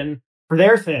attention for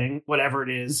their thing, whatever it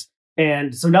is,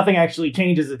 and so nothing actually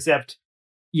changes except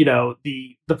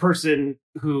the person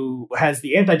who has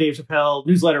the anti-Dave Chappelle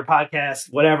newsletter,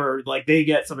 podcast, whatever, like they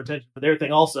get some attention for their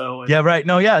thing also. And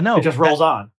it just rolls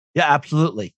on. Yeah,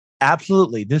 absolutely.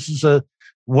 This is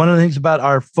one of the things about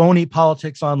our phony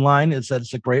politics online is that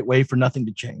it's a great way for nothing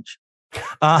to change.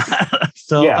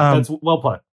 That's well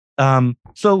put.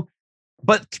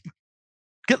 But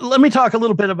let me talk a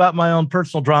little bit about my own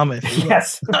personal drama.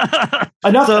 Yes.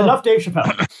 enough Dave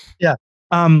Chappelle. Yeah.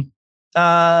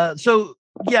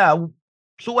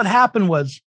 So what happened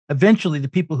was, eventually the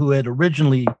people who had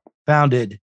originally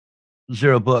founded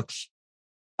Zer0 Books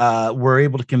were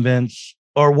able to convince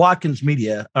or Watkins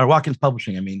Media or Watkins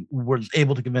Publishing, I mean, was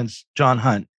able to convince John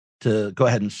Hunt to go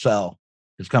ahead and sell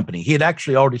his company. He had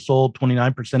actually already sold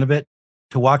 29% of it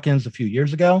to Watkins a few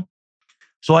years ago.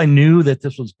 So I knew that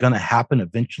this was going to happen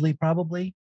eventually,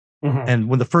 probably. Mm-hmm. And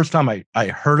when the first time I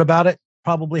heard about it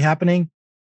probably happening,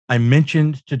 I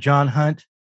mentioned to John Hunt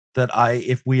that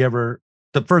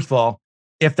first of all,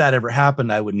 if that ever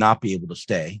happened, I would not be able to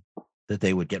stay, that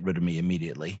they would get rid of me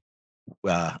immediately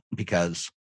because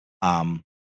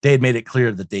they had made it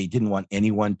clear that they didn't want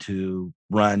anyone to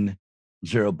run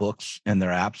Zer0 Books in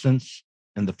their absence.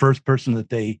 And the first person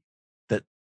that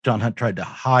John Hunt tried to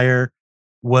hire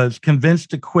was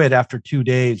convinced to quit after 2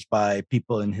 days by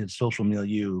people in his social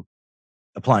milieu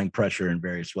applying pressure in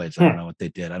various ways. I don't know what they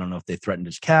did. I don't know if they threatened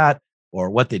his cat or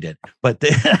what they did, but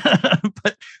they,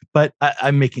 but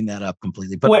I'm making that up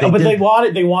completely. But they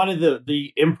wanted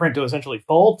the imprint to essentially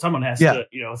fold. Someone has to,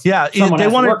 they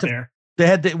wanted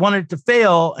it to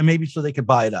fail, and maybe so they could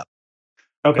buy it up.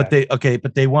 Okay.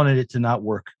 But they wanted it to not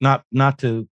work, not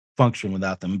to function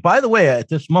without them. By the way, at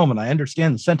this moment, I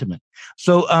understand the sentiment.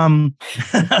 So,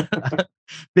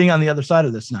 being on the other side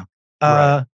of this now,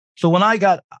 right. So when I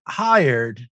got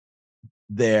hired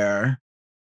there,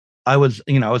 I was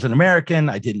an American.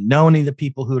 I didn't know any of the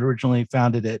people who had originally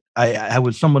founded it. I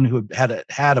was someone who had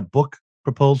a book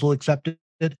proposal accepted.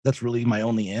 That's really my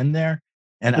only in there.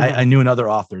 And I knew another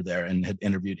author there and had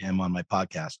interviewed him on my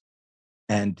podcast.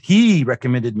 And he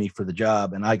recommended me for the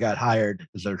job, and I got hired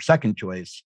as their second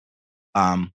choice.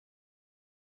 And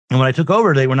when I took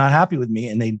over, they were not happy with me,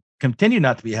 and they continued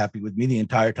not to be happy with me the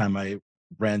entire time I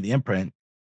ran the imprint.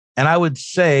 And I would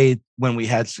say when we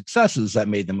had successes, that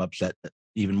made them upset,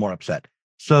 even more upset.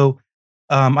 So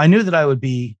I knew that I would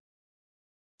be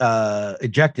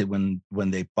ejected when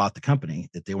they bought the company,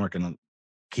 that they weren't going to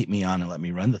keep me on and let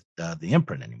me run the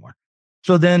imprint anymore.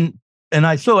 So then,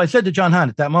 I said to John Hunt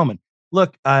at that moment,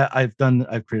 look, I've created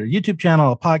a YouTube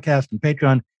channel, a podcast, and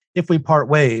Patreon. If we part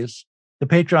ways, the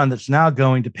Patreon that's now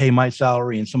going to pay my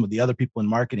salary and some of the other people in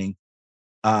marketing,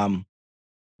 I'm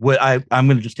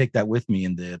going to just take that with me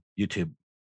in the YouTube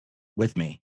with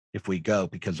me if we go,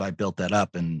 because I built that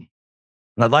up, and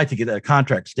I'd like to get a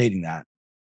contract stating that.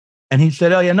 And he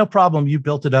said, oh yeah, no problem. You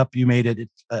built it up. You made it.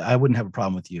 I wouldn't have a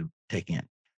problem with you taking it.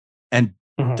 And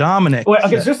Dominic. Wait,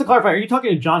 okay, so just to clarify, are you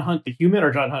talking to John Hunt, the human,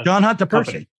 or John Hunt? John Hunt, the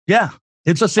person. Company? Yeah,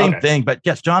 it's the same thing, but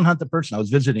yes, John Hunt, the person. I was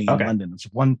visiting in London. It's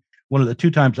one of the 2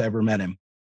 times I ever met him.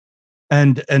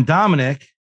 And Dominic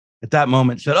at that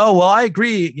moment said, oh, well, I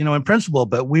agree, in principle,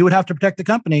 but we would have to protect the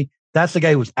company. That's the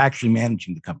guy who was actually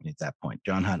managing the company at that point.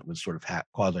 John Hunt was sort of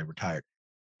quasi-retired.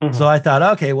 So I thought,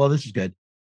 okay, well, this is good.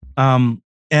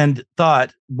 And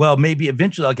thought, well, maybe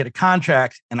eventually I'll get a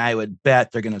contract, and I would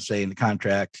bet they're going to say in the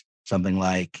contract something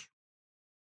like,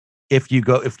 if you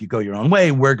go your own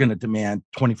way, we're going to demand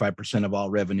 25% of all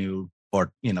revenue,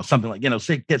 or, something like,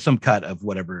 say, get some cut of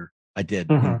whatever I did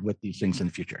with these things in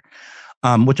the future,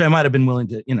 which I might have been willing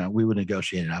to, we would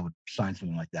negotiate it. I would sign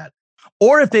something like that.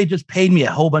 Or if they just paid me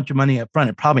a whole bunch of money up front,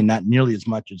 and probably not nearly as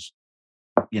much as,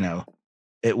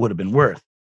 it would have been worth,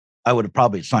 I would have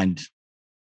probably signed it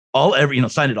all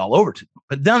over to them.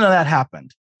 But none of that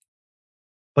happened.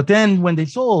 But then when they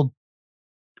sold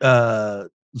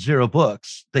Zer0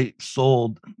 Books, they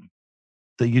sold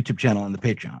the YouTube channel and the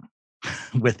Patreon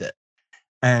with it.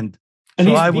 And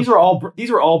so these were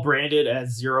all branded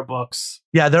as Zer0 Books.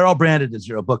 Yeah, they're all branded as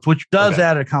Zer0 Books, which does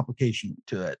add a complication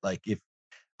to it. Like, if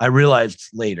I realized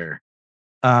later.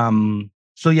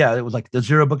 So yeah, it was like the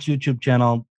Zer0 Books YouTube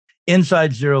channel,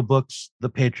 inside Zer0 Books, the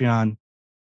Patreon,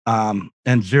 and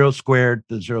Zer0 Squared,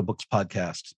 the Zer0 Books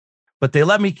podcast. But they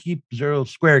let me keep Zer0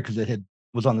 Squared because it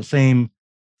was on the same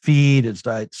feed as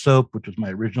Diet Soap, which was my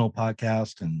original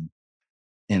podcast, and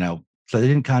so they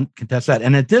didn't contest that.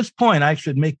 And at this point, I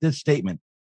should make this statement: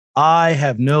 I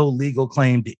have no legal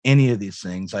claim to any of these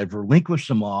things. I've relinquished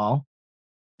them all.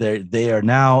 They are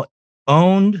now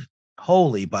owned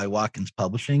wholly by Watkins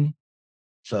Publishing.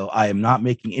 So I am not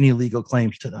making any legal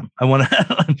claims to them. I want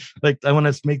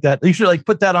to make that. You should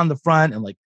put that on the front and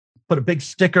put a big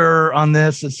sticker on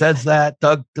this that says that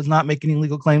Doug does not make any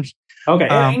legal claims. Okay.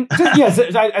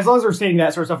 As long as we're saying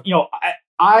that sort of stuff,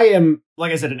 I am,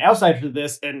 like I said, an outsider to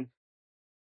this, and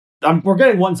we're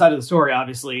getting one side of the story,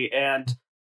 obviously, and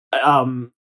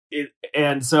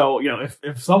so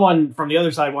if someone from the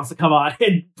other side wants to come on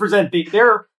and present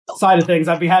their side of things,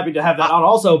 I'd be happy to have that on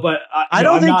also. But I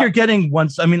don't think you're getting one.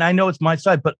 I mean, I know it's my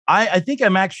side, but I think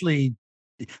I'm actually,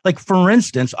 for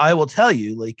instance, I will tell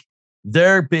you,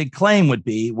 their big claim would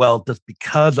be, well, just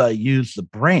because I use the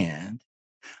brand,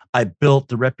 I built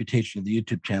the reputation of the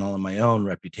YouTube channel and my own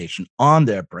reputation on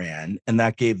their brand, and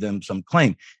that gave them some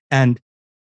claim. And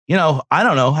I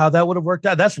don't know how that would have worked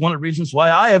out. That's one of the reasons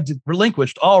why I have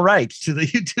relinquished all rights to the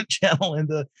YouTube channel and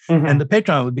the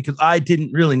Patreon, because I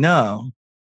didn't really know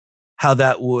how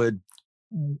that would.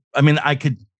 I mean, I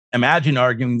could imagine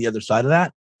arguing the other side of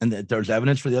that, and that there's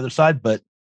evidence for the other side, but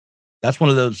that's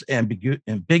one of those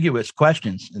ambiguous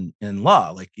questions in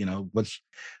law. Like, what's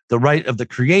the right of the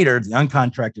creator, the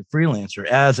uncontracted freelancer,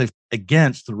 as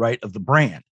against the right of the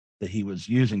brand that he was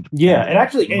using? And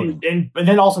actually, and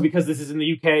then also because this is in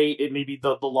the UK, it maybe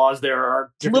the laws there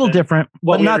are a little different,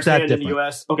 but not that different in the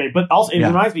US. Okay, but also it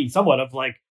reminds me somewhat of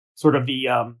like sort of the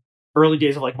early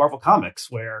days of like Marvel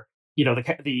Comics, where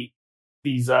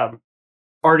these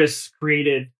artists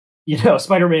created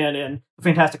Spider-Man and the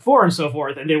Fantastic Four and so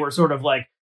forth, and they were sort of like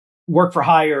work for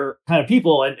hire kind of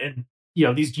people, and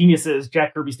these geniuses,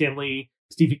 Jack Kirby, Stan Lee,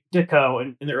 Steve Ditko,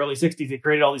 in the early 60s, they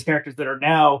created all these characters that are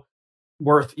now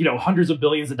worth hundreds of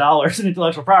billions of dollars in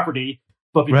intellectual property,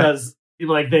 but because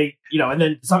like they and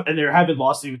then some, and there have been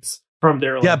lawsuits from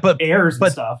their heirs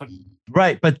and stuff.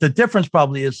 Right, but the difference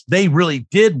probably is they really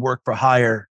did work for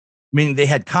hire, meaning they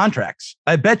had contracts.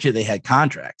 I bet you they had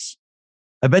contracts.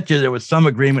 I bet you there was some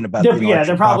agreement about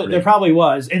there probably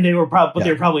was, and they were probably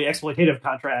exploitative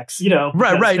contracts,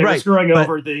 right, screwing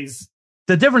over these.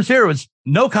 The difference here was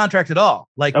no contract at all.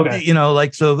 Like,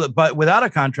 but without a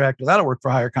contract, without a work for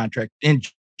hire contract in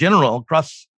general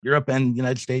across Europe and the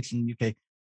United States and UK,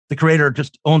 the creator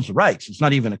just owns the rights. It's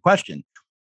not even a question.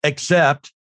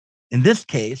 Except in this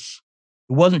case,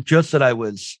 it wasn't just that I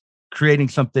was creating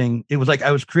something. It was like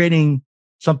I was creating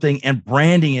something and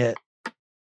branding it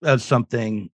as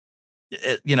something,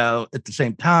 at the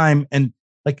same time. And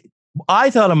like, I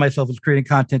thought of myself as creating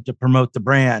content to promote the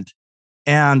brand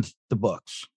and the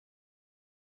books.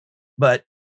 But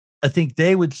I think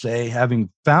they would say,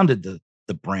 having founded the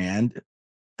brand,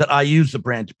 that I use the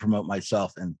brand to promote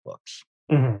myself and books.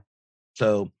 Mm-hmm.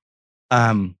 So,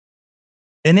 in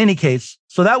any case,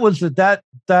 so that was the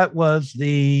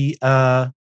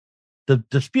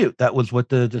dispute. That was what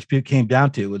the dispute came down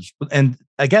to. And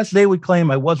I guess they would claim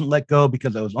I wasn't let go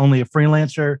because I was only a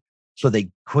freelancer, so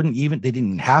they didn't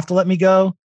even have to let me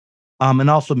go. And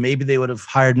also maybe they would have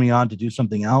hired me on to do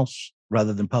something else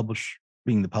rather than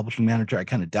being the publishing manager. I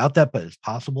kind of doubt that, but it's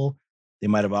possible. They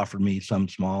might have offered me some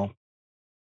small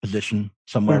position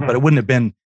somewhere, but it wouldn't have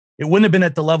been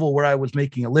at the level where I was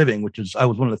making a living, which is I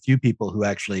was one of the few people who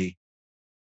actually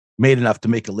made enough to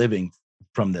make a living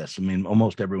from this. I mean,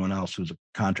 almost everyone else who's a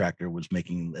contractor was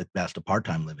making at best a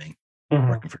part-time living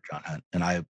working for John Hunt, and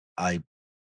I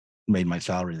made my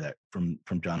salary from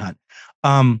John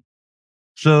Hunt.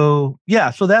 So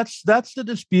that's the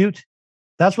dispute.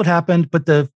 That's what happened. But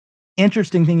the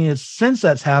interesting thing is, since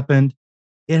that's happened,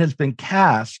 it has been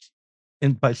cast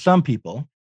by some people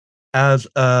as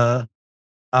an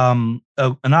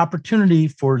opportunity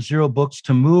for Zer0 Books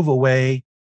to move away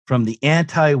from the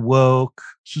anti-woke,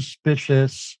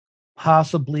 suspicious,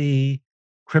 possibly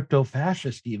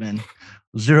crypto-fascist even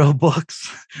Zer0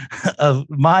 Books of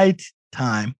my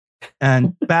time,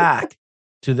 and back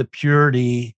to the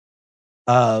purity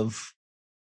of,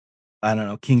 I don't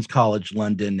know, King's College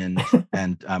London,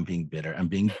 and I'm being bitter. I'm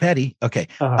being petty. Okay.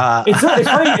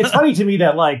 It's funny to me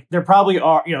that like there probably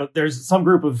are, there's some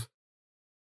group of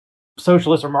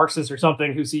socialists or Marxists or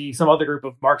something who see some other group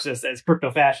of Marxists as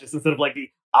crypto-fascists instead of like the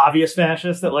obvious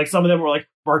fascists, that like some of them were like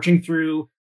marching through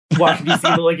Washington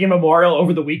DC to Lincoln Memorial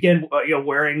over the weekend,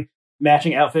 wearing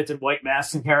matching outfits and white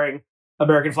masks and carrying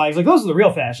American flags. Like, those are the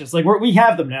real fascists. Like, we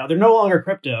have them now. They're no longer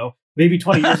crypto. Maybe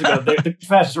 20 years ago, the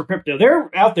fascists were crypto. They're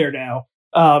out there now,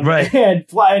 right? And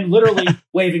literally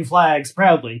waving flags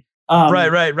proudly.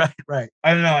 Right.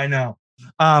 I know.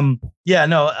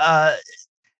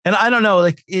 And I don't know.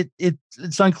 Like,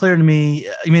 it's unclear to me.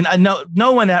 I mean, I know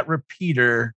no one at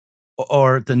Repeater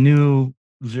or the new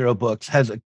Zer0 Books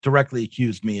has directly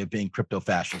accused me of being crypto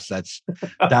fascist. That's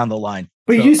down the line.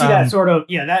 But you see that sort of,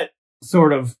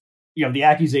 the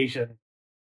accusation.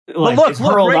 Like, look,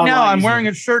 right now I'm wearing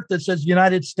a shirt that says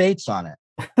United States on it.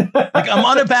 Like, I'm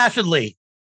unabashedly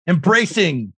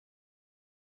embracing.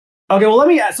 Okay, well, let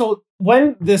me ask. So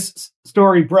when this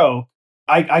story broke,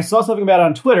 I saw something about it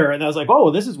on Twitter, and I was like,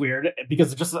 "Oh, this is weird,"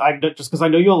 because because I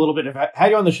know you a little bit. If I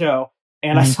had you on the show,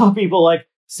 and I saw people like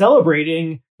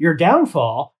celebrating your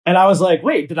downfall, and I was like,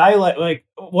 "Wait, did I like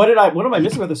what am I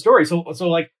missing with the story?" So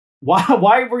like,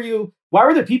 why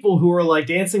were there people who were like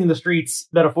dancing in the streets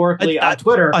metaphorically on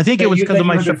Twitter? I think it was because of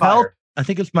my Chappelle. I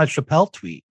think it's my Chappelle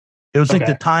tweet. It was like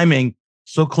the timing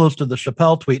so close to the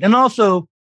Chappelle tweet, and also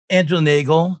Angela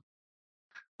Nagel.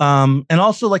 And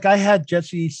also, like, I had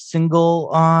Jesse Single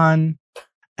on,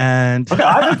 and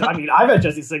I've had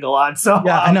Jesse Single on, so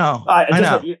yeah, I know.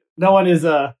 No one is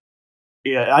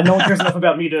Yeah, no one cares enough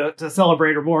about me to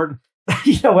celebrate or mourn,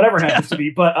 whatever happens to be.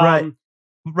 But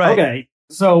right. Okay.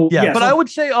 So yeah, but I would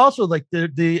say also like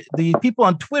the people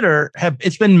on Twitter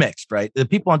it's been mixed, right? The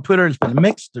people on Twitter has been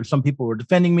mixed. There's some people who are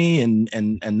defending me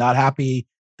and not happy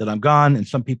that I'm gone, and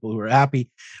some people who are happy.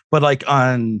 But like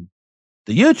on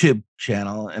the YouTube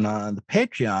channel and on the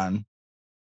Patreon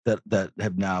that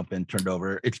have now been turned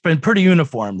over, it's been pretty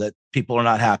uniform that people are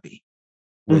not happy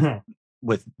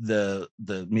with the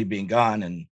me being gone,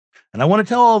 and I want to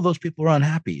tell all those people who are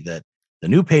unhappy that the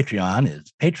new Patreon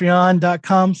is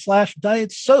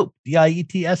patreon.com/dietsoap,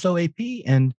 DIETSOAP,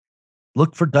 and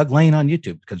look for Doug Lain on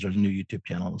YouTube because there's a new YouTube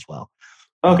channel as well.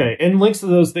 Okay, and links to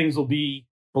those things will be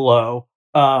below.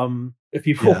 If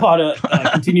people want to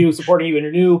continue supporting you in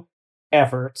your new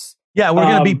efforts. Yeah, we're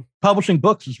going to be publishing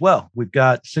books as well. We've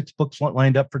got 6 books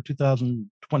lined up for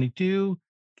 2022.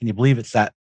 Can you believe it's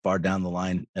that far down the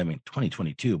line? I mean,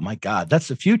 2022, my God, that's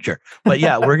the future. But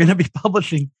yeah, we're going to be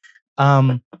publishing.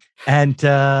 And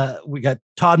we got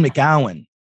Todd McGowan,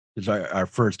 who's our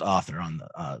first author on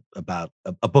the about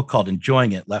a book called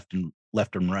Enjoying It, Left and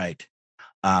Right.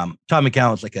 Todd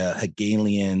McGowan's like a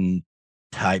Hegelian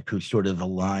type who's sort of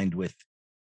aligned with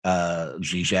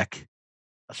Zizek,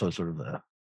 so sort of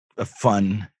a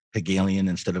fun Hegelian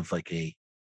instead of like a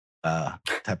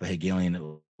type of Hegelian that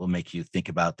will make you think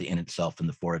about the in itself and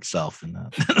the for itself, and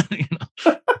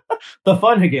the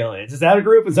fun Hegelians. Is that a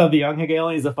group? Is that the young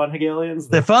Hegelians? The fun Hegelians?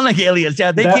 The fun Hegelians.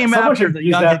 Yeah, they came after the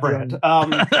use young that brand.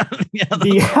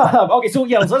 Okay, so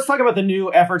let's talk about the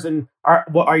new efforts and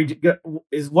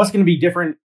what's going to be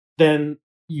different than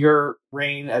your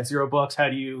reign at Zer0 Books. Are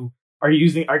you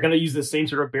going to use the same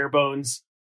sort of bare bones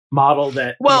model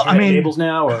that enables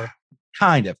now, or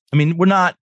kind of? I mean, we're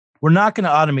not going to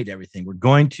automate everything. We're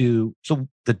going to. So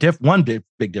the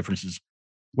big difference is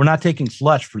we're not taking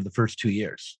slush for the first 2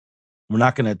 years. We're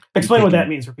not going to explain what that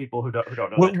means for people who don't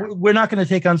know. We're not going to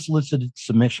take unsolicited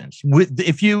submissions.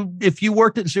 If you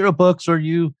worked at Zer0 Books or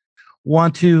you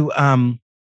want to,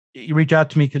 you reach out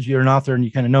to me because you're an author and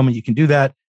you kind of know me, you can do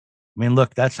that. I mean,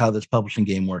 look, that's how this publishing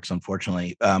game works,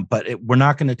 unfortunately. But we're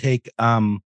not going to take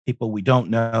people we don't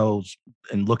know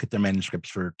and look at their manuscripts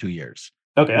for 2 years.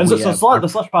 Okay, and the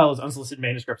slush pile is unsolicited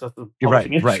manuscripts. That's the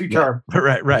publishing industry term.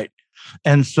 Yeah. Right.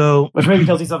 And so, which maybe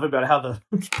tells you something about how the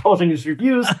publishing industry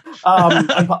views, right.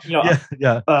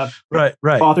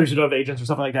 Authors who don't have agents or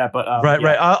something like that. But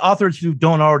right. Authors who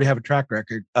don't already have a track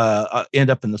record end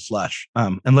up in the slush,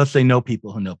 unless they know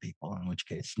people who know people, in which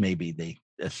case maybe they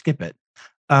skip it.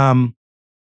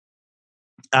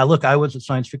 Look, I was a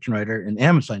science fiction writer and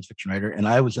am a science fiction writer, and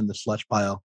I was in the slush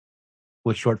pile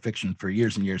with short fiction for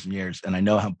years and years and years, and I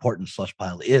know how important slush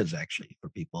pile is actually for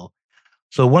people.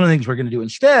 So one of the things we're going to do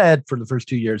instead for the first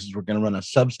 2 years is we're going to run a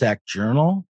Substack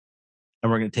journal,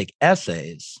 and we're going to take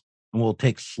essays, and we'll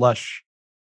take slush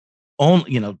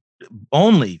only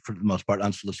for the most part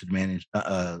unsolicited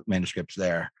manuscripts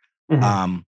there.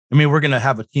 I mean, we're going to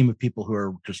have a team of people who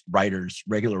are just writers,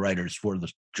 regular writers for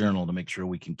the journal to make sure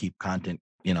we can keep content,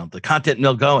 the content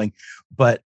mill going.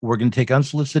 But we're going to take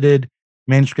unsolicited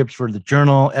manuscripts for the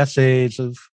journal, essays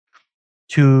of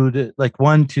 1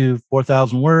 to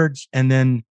 4,000 words. And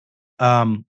then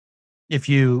if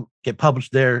you get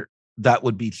published there, that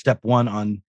would be step 1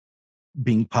 on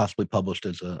being possibly published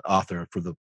as an author for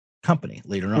the company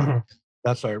later on.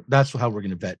 That's how we're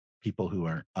going to vet people who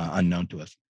are unknown to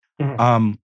us.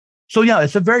 So yeah,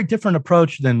 it's a very different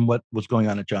approach than what was going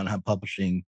on at John Hunt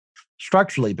Publishing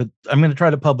structurally, but I'm going to try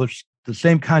to publish the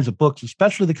same kinds of books,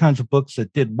 especially the kinds of books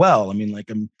that did well. I mean, like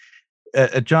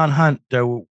at John Hunt,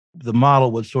 the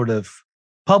model was sort of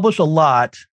publish a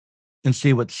lot and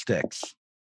see what sticks.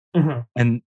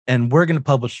 And we're going to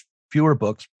publish fewer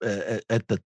books, at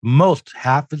the most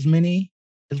half as many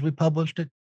as we published at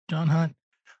John Hunt.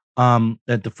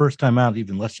 At the first time out,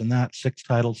 even less than that, 6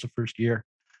 titles the first year.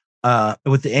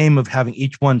 With the aim of having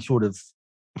each one sort of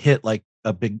hit like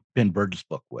a big Ben Burgess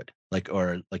book would,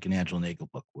 or like an Angela Nagel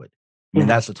book would. I mean,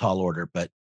 that's a tall order, but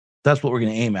that's what we're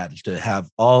going to aim at, is to have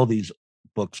all these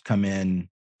books come in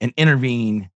and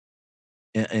intervene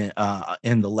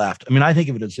in the left. I mean, I think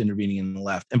of it as intervening in the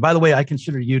left. And by the way, I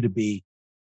consider you to be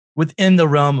within the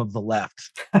realm of the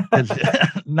left.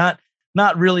 not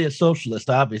really a socialist,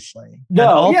 obviously.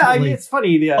 No, I mean, it's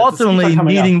funny. Ultimately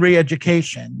needing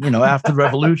re-education, after the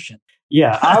revolution.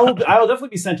 Yeah, I will definitely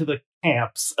be sent to the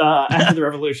camps after the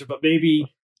revolution, but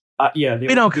maybe, we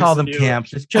don't call them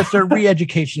camps. It's just they're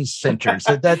re-education centers.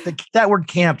 That word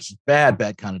camps is bad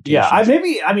connotation.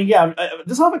 Yeah,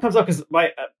 this often comes up because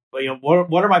my,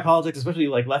 what are my politics, especially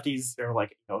like lefties, or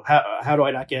like, how do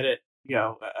I not get it?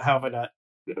 How have I not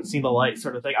seen the light,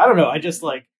 sort of thing. I don't know. I just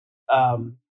like,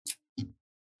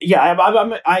 yeah,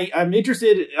 I'm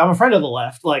interested. I'm a friend of the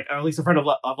left, like, or at least a friend of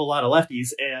a lot of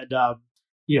lefties, and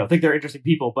think they're interesting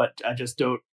people, but I just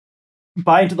don't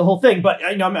buy into the whole thing. But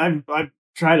I'm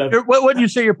trying to. What do you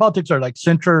say your politics are, like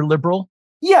center liberal?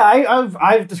 Yeah,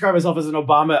 I've described myself as an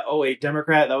Obama '08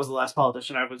 Democrat. That was the last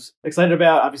politician I was excited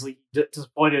about. Obviously,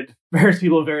 disappointed various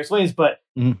people in various ways, but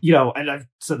and I've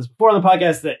said this before on the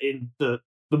podcast that in the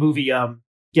movie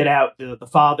Get Out, the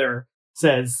father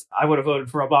says, "I would have voted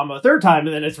for Obama a third time,"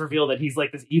 and then it's revealed that he's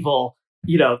like this evil,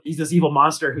 he's this evil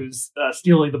monster who's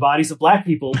stealing the bodies of black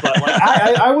people. But like,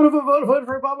 I would have voted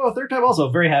for Obama a third time also,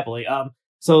 very happily.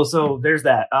 So there's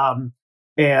that.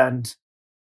 And.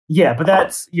 Yeah, but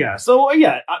that's So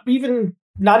even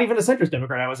not even a centrist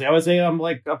Democrat, I would say I'm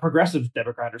like a progressive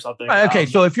Democrat or something. Okay,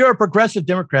 so if you're a progressive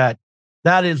Democrat,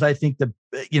 that is, I think,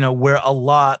 where a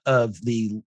lot of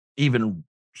the even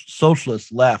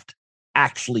socialist left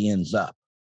actually ends up.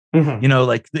 Mm-hmm.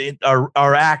 Like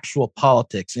our actual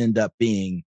politics end up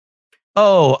being,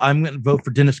 oh, I'm going to vote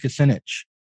for Dennis Kucinich.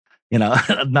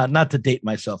 Not to date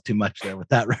myself too much there with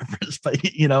that reference, but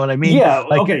you know what I mean? Yeah.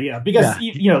 Like, okay. Yeah. Because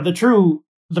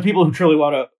the people who truly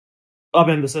want to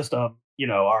upend the system,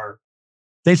 are.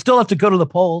 They still have to go to the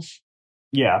polls.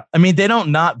 Yeah. I mean, they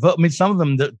don't not vote. I mean, some of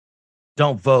them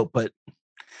don't vote, but,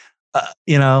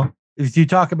 if you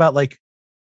talk about like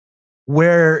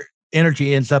where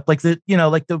energy ends up, like the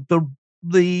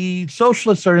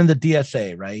socialists are in the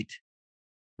DSA, right?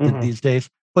 Mm-hmm. These days.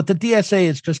 But the DSA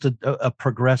is just a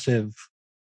progressive,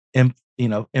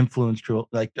 influence tool,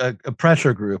 like a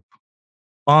pressure group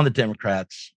on the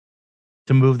Democrats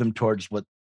to move them towards what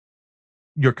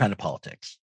your kind of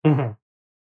politics. Mm-hmm.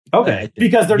 Okay,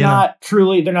 because they're not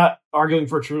arguing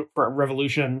for a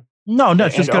revolution. No,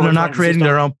 it's just because they're not creating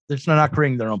their own. They're not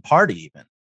creating their own party even.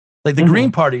 Like the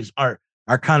Green parties are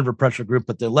kind of a pressure group,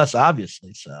 but they're less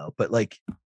obviously so. But like,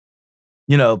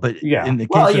 but yeah, in the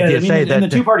case of DSA, in the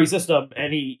two-party system,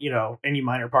 any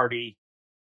minor party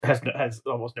has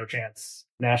almost no chance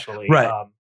nationally. Right.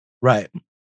 Right.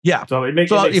 Yeah. So it makes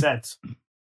sense.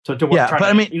 So to work, but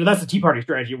I mean, that's the Tea Party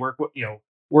strategy. Work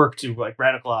to like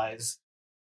radicalize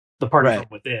the party from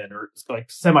within, or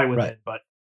like semi within. But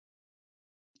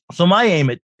so my aim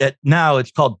at now,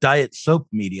 it's called Diet Soap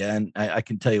Media, and I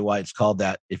can tell you why it's called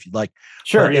that if you'd like.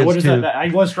 Sure. Yeah. What is that? I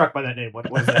was struck by that name.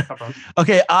 What does that come from?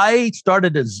 Okay, I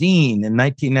started a zine in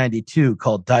 1992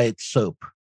 called Diet Soap,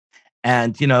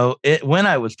 and when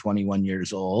I was 21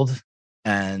 years old.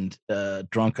 And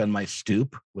drunk on my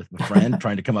stoop with my friend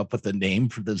trying to come up with a name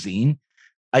for the zine.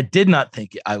 I did not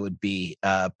think I would be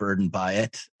burdened by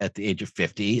it at the age of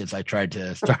 50 as I tried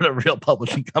to start a real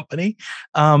publishing company.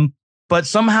 But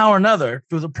somehow or another,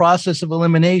 through the process of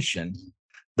elimination,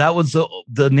 that was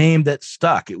the name that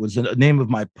stuck. It was the name of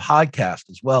my podcast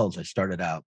as well as I started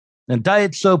out. And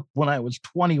Diet Soap, when I was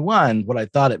 21, what I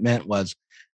thought it meant was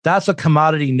that's a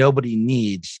commodity nobody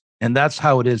needs. And that's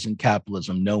how it is in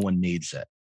capitalism. No one needs it.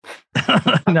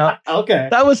 Okay.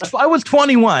 I was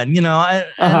 21,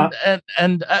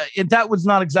 and that was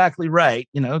not exactly right.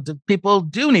 The people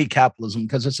do need capitalism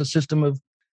because it's a system of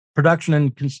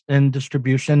production and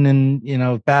distribution. And,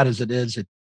 bad as it is, it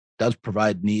does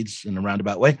provide needs in a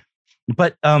roundabout way.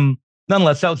 But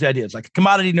nonetheless, that was the idea. It's like a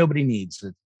commodity nobody needs.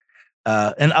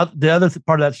 And the other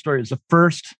part of that story is the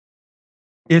first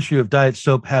issue of Diet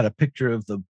Soap had a picture of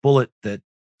the bullet that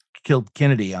killed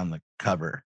Kennedy on the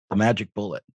cover, the magic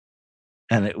bullet.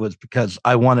 And it was because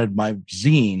I wanted my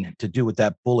zine to do what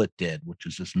that bullet did, which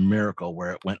is this miracle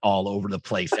where it went all over the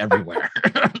place everywhere.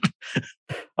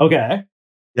 Okay.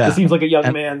 Yeah. It seems like a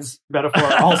young man's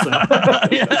metaphor also.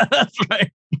 Yeah, that's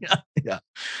right.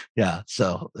 Yeah.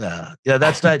 So,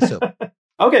 that's Diet Soap.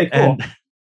 Okay, cool.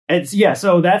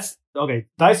 So that's, okay.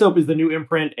 Diet Soap is the new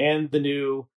imprint and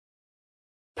the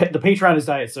Patreon is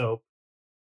Diet Soap.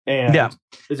 And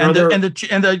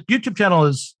the YouTube channel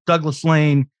is Douglas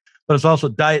Lain, but it's also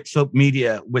Diet Soap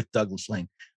Media with Douglas Lain.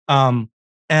 And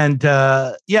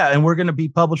we're going to be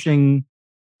publishing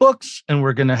books, and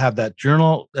we're going to have that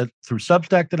journal through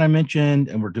Substack that I mentioned,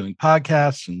 and we're doing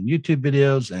podcasts and YouTube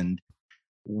videos, and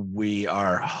we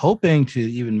are hoping to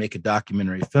even make a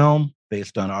documentary film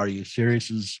based on Aryeh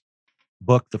Sirius's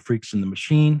book, The Freaks in the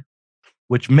Machine,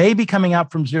 which may be coming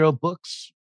out from Zer0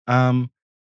 Books.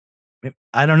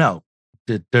 I don't know.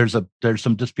 There's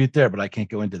some dispute there, but I can't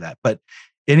go into that. But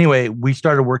anyway, we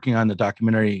started working on the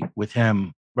documentary with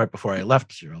him right before I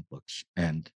left Zer0 Books.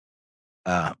 And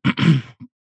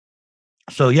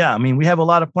so, yeah, I mean, we have a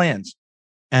lot of plans.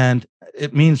 And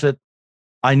it means that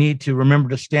I need to remember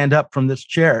to stand up from this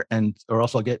chair or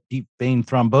else I'll get deep vein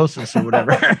thrombosis or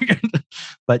whatever.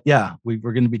 But yeah, we're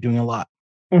going to be doing a lot.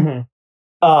 Mm-hmm.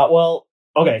 Well,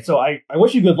 okay, so I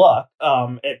wish you good luck,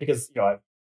 because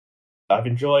I've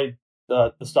enjoyed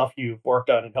the stuff you've worked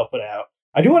on and helped put out.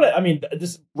 I do want to. I mean,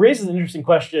 this raises an interesting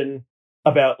question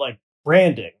about like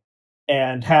branding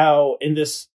and how in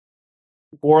this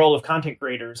world of content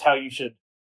creators, how you should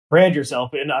brand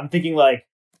yourself. And I'm thinking like,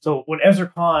 so when Ezra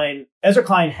Klein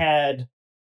had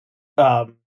at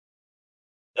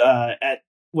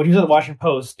when he was at the Washington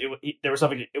Post, there was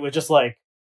something. It was just like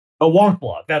a wonk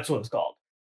blog. That's what it was called.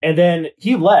 And then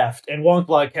he left, and wonk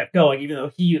blog kept going, even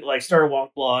though he like started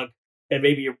wonk blog, and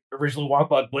maybe originally wonk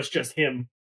blog was just him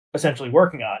essentially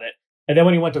working on it. And then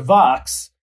when he went to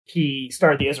Vox, he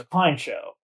started the Ezra Klein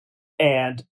show,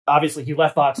 and obviously he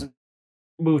left Vox and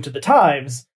moved to the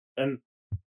Times, and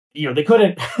they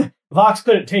couldn't Vox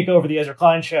couldn't take over the Ezra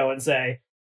Klein show and say,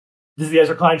 this is the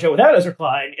Ezra Klein show without Ezra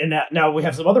Klein, and now we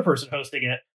have some other person hosting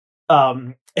it.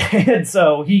 And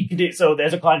so so the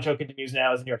Ezra Klein show continues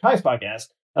now as a New York Times podcast.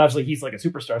 And obviously he's like a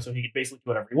superstar, so he can basically do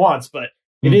whatever he wants. But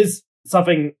it is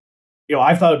something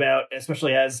I've thought about,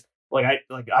 especially as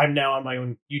I'm now on my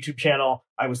own YouTube channel.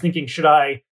 I was thinking,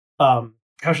 how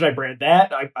should I brand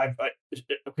that?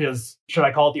 Because should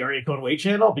I call it the Aryeh Cohen-Wade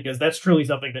channel? Because that's truly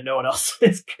something that no one else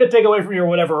is going to take away from you or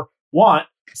whatever want.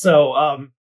 So,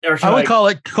 I would call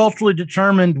it culturally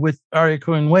determined with Aryeh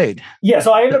Cohen-Wade. Yeah,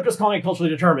 so I ended up just calling it culturally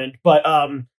determined, but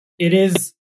it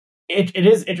is an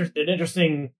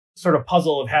interesting sort of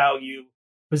puzzle of how you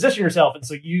position yourself, and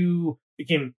so you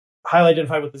became highly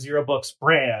identified with the Zer0 Books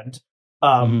brand,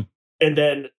 and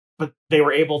then but they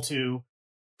were able to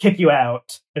kick you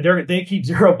out, and they keep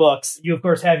Zer0 Books. You of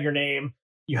course have your name,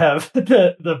 you have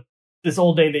this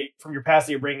old name from your past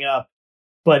that you're bringing up,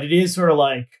 but it is sort of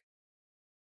like.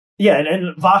 Yeah,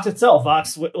 and Vox itself,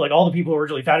 like all the people who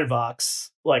originally founded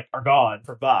Vox, like are gone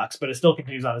for Vox, but it still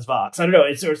continues on as Vox. I don't know.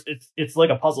 It's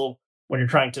like a puzzle when you're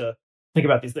trying to think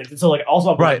about these things. And so like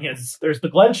also there's the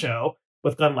Glenn show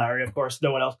with Glenn Lowry. Of course,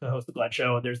 no one else can host the Glenn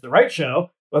show. And there's the Wright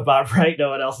show with Bob Wright. No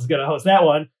one else is going to host that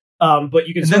one. But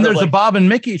you can. And then there's the Bob and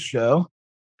Mickey show.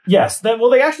 Yes.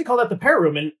 They actually call that the Parrot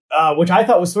Room, and which I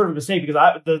thought was sort of a mistake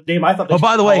because the name I thought. Oh,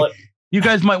 by the way. You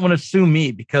guys might want to sue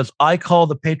me because I call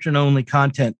the patron-only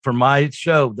content for my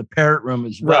show the Parrot Room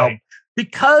as well. Right.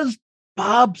 Because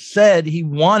Bob said he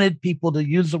wanted people to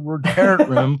use the word Parrot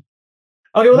Room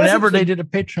whenever they did a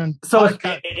Patreon. So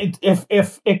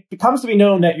if it comes to be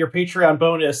known that your Patreon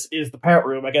bonus is the Parrot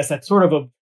Room, I guess that's sort of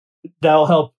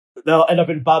that'll end up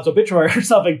in Bob's obituary or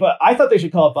something. But I thought they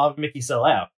should call it Bob and Mickey Sell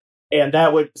Out, and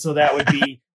that would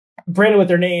be branded with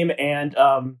their name and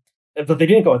but they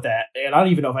didn't go with that, and I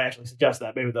don't even know if I actually suggest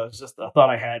that. Maybe that was just a thought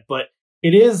I had. But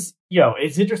it is,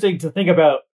 it's interesting to think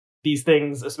about these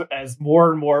things as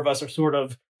more and more of us are sort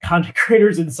of content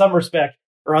creators in some respect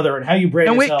or other, and how you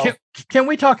brand yourself. Can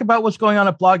we talk about what's going on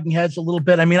at Bloggingheads a little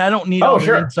bit? I mean, I don't need all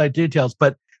the inside details,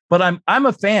 but I'm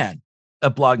a fan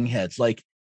of Bloggingheads. Like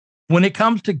when it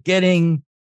comes to getting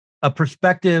a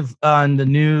perspective on the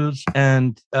news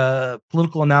and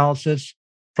political analysis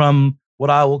from what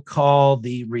I will call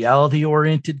the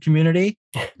reality-oriented community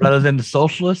rather than the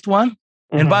socialist one.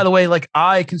 Mm-hmm. And by the way, like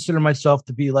I consider myself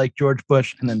to be like George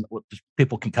Bush, and then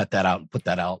people can cut that out and put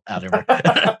that out everywhere.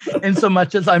 In so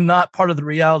much as I'm not part of the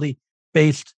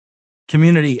reality-based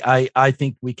community, I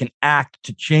think we can act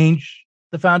to change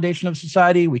the foundation of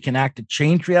society. We can act to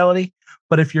change reality.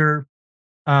 But if you're,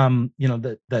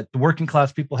 that the working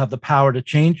class people have the power to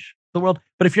change the world.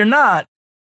 But if you're not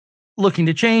looking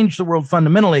to change the world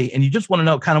fundamentally, and you just want to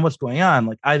know kind of what's going on,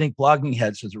 like I think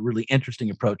Bloggingheads has a really interesting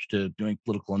approach to doing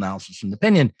political analysis and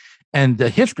opinion, and the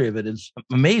history of it is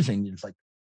amazing. It's like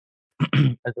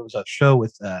there was a show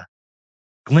with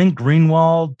Glenn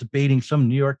Greenwald debating some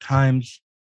New York Times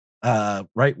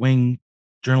right-wing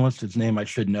journalist, whose name I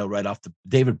should know right off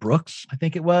David Brooks, I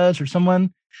think it was, or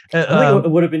someone. I think it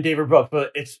would have been David Brooks,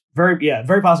 but it's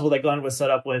very possible that Glenn was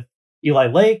set up with Eli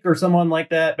Lake or someone like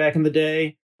that back in the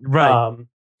day. Right.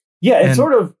 It's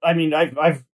sort of, I mean,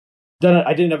 I've done it.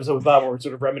 I did an episode with Bob where we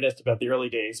sort of reminisced about the early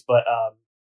days, but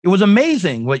it was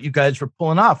amazing what you guys were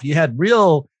pulling off. You had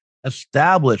real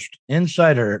established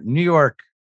insider New York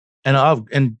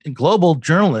and global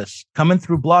journalists coming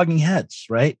through Bloggingheads,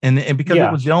 right? And because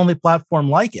it was the only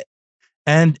platform like it.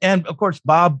 And of course,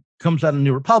 Bob comes out of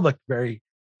New Republic, very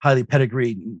highly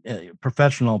pedigreed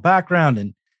professional background.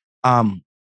 And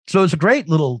so it was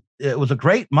a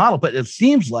great model, but it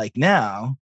seems like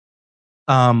now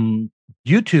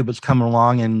YouTube has come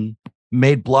along and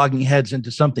made Bloggingheads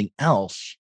into something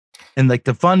else. And like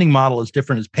the funding model is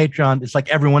different as Patreon. It's like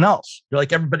everyone else. You're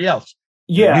like everybody else.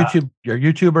 Yeah. Your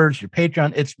YouTubers, your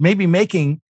Patreon. It's maybe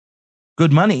making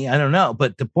good money. I don't know.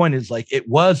 But the point is like it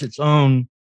was its own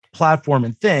platform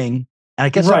and thing. And I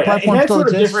guess right. that platform it had still sort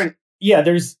exists. of different. Yeah,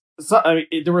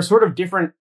 there were sort of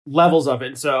different levels of it.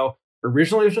 And so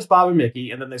originally it was just Bob and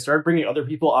Mickey, and then they started bringing other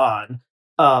people on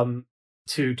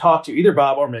to talk to either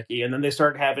Bob or Mickey, and then they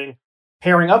started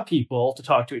pairing up people to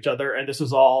talk to each other. And this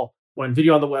was all when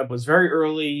video on the web was very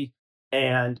early,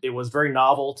 and it was very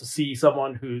novel to see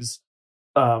someone whose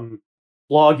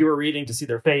blog you were reading, to see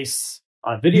their face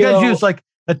on video. You guys use like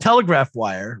a telegraph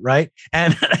wire, right?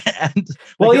 And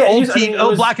well, like yeah,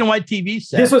 old black and white TV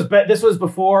set. This was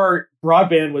before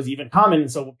broadband was even common.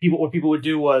 So what people would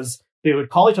do was they would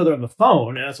call each other on the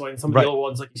phone, and that's why in some of the old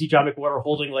ones, like you see John McWhorter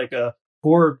holding like a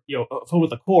cord, a phone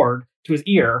with a cord to his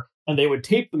ear, and they would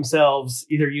tape themselves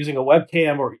either using a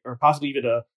webcam or possibly even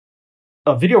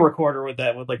a video recorder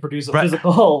that would like produce a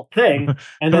physical thing,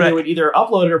 and then they would either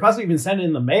upload it or possibly even send it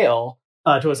in the mail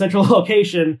to a central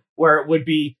location where it would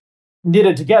be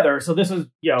knitted together. So this is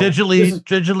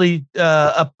digitally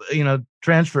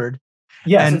transferred.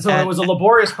 and Yes, and so it was a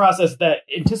laborious process that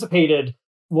anticipated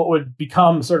what would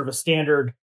become sort of a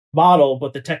standard model,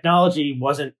 but the technology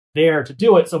wasn't there to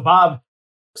do it. So Bob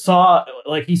saw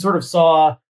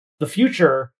the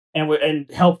future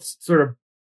and helped sort of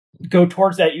go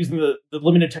towards that using the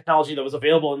limited technology that was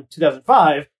available in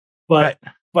 2005. But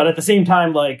at the same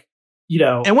time, and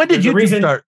when did YouTube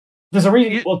start? There's a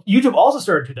reason. Well, YouTube also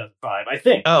started in 2005, I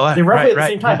think. Oh, they roughly at the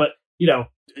same time, but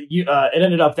it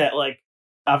ended up that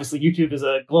obviously YouTube is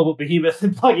a global behemoth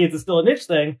and Bloggingheads is still a niche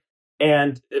thing,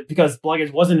 and because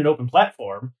Bloggingheads wasn't an open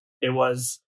platform, it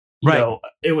was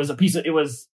it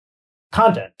was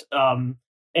content.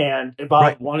 And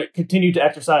Bob wanted to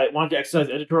exercise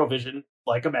editorial vision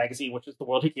like a magazine, which is the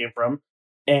world he came from,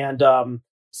 and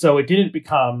so it didn't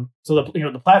become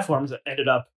the platforms ended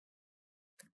up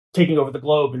taking over the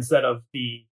globe instead of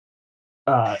the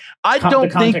I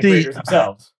don't think creators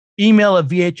themselves. Email a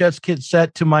VHS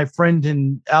cassette to my friend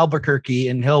in Albuquerque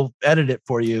and he'll edit it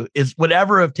for you is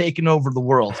whatever have taken over the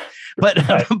world. But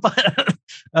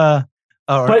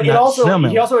but he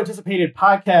also anticipated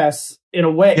podcasts in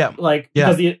a way,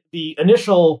 because the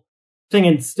initial thing,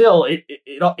 and still it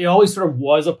always sort of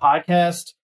was a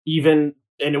podcast, and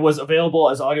it was available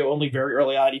as audio only very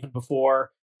early on, even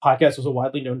before podcast was a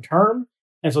widely known term.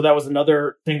 And so that was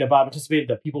another thing that Bob anticipated,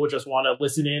 that people would just want to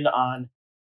listen in on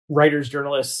writers,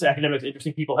 journalists, academics,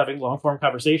 interesting people having long form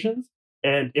conversations.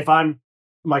 And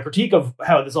my critique of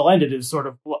how this all ended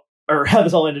how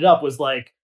this all ended up was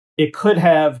it could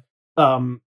have,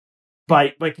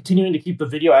 by continuing to keep the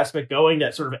video aspect going,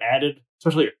 that sort of added,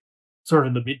 especially sort of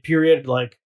in the mid period,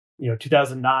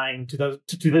 2009,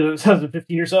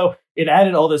 2015 or so, it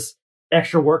added all this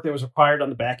extra work that was required on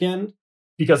the back end,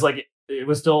 because it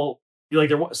was still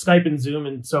Skype and Zoom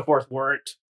and so forth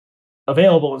weren't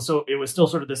available. And so it was still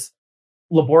sort of this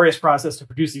laborious process to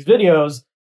produce these videos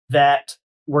that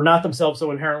were not themselves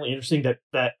so inherently interesting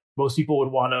that most people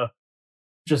would want to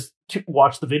just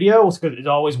watch the video, because it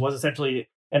always was essentially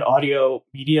an audio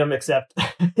medium, except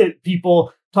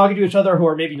people talking to each other who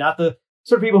are maybe not the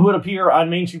sort of people who would appear on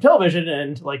mainstream television,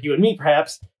 and like you and me,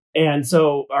 perhaps, and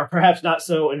so are perhaps not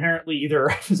so inherently either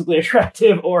physically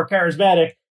attractive or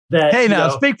charismatic.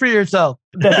 That, speak for yourself.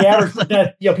 That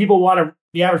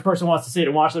the average person wants to sit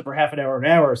and watch it for half an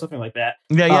hour, or something like that.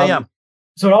 Yeah.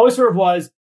 So it always sort of was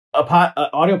a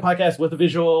audio podcast with a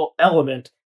visual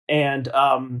element, and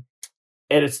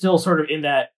it's still sort of in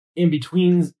that in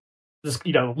between this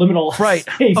liminal space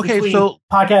between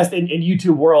podcast and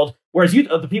YouTube world. Whereas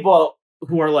the people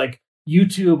who are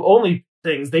YouTube only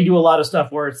things, they do a lot of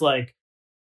stuff where it's like,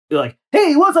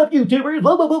 hey, what's up, YouTubers?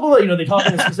 Blah, blah, blah, blah. They talk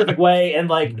in a specific way, and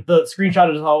the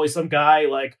screenshot is always some guy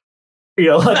like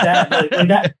that, like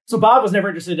that. So Bob was never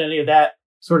interested in any of that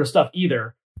sort of stuff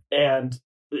either, and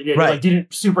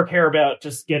didn't super care about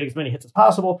just getting as many hits as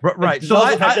possible. Right. So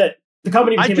the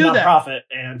company became a nonprofit,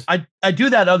 and I do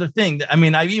that other thing. I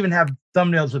mean, I even have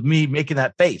thumbnails of me making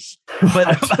that face. But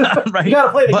right, you got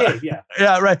to play the game, yeah.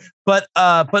 Yeah, right. But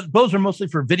those are mostly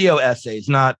for video essays,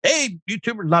 not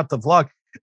YouTubers, not the vlog.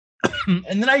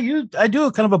 And then I do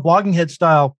a kind of a Blogginghead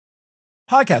style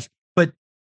podcast, but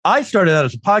I started out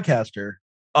as a podcaster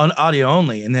on audio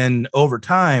only, and then over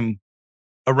time,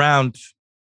 around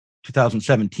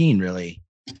 2017, really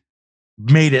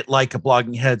made it like a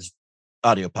Bloggingheads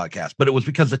audio podcast. But it was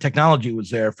because the technology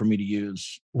was there for me to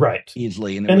use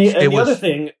easily. And the other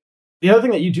thing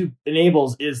that YouTube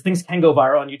enables is things can go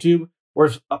viral on YouTube,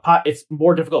 whereas it's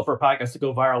more difficult for a podcast to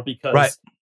go viral because.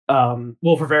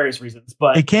 For various reasons,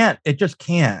 but it just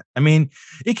can't. I mean,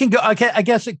 it can go. I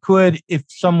guess it could if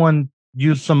someone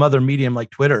used some other medium like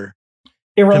Twitter.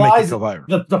 It relies to make it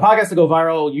go viral. The podcasts that go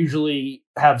viral usually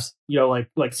have,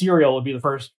 like Serial would be the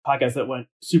first podcast that went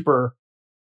super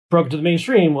broke into the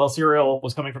mainstream, well, Serial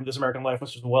was coming from This American Life,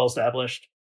 which is a well-established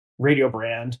radio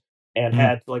brand and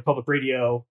had like public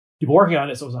radio people working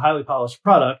on it. So it was a highly polished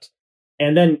product.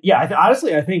 And then, yeah,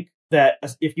 honestly, I think that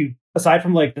if you, aside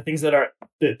from like the things that are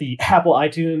the Apple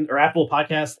iTunes or Apple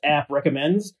Podcast app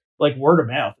recommends, like word of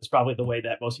mouth is probably the way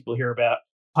that most people hear about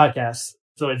podcasts.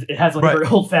 So it has like a very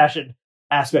old-fashioned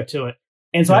aspect to it.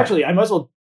 And so actually, I might as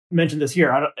well mention this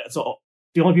here. So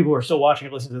the only people who are still watching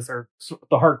and listening to this are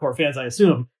the hardcore fans, I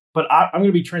assume. But I'm going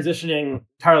to be transitioning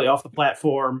entirely off the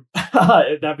platform.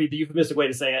 That'd be the euphemistic way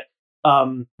to say it.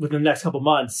 Within the next couple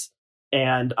months,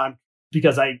 and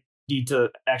because I need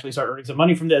to actually start earning some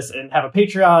money from this and have a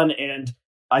Patreon. And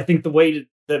I think the way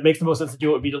that makes the most sense to do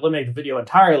it would be to eliminate the video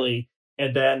entirely,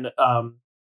 and then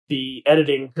the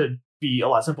editing could be a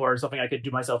lot simpler, something I could do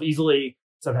myself easily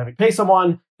instead of having to pay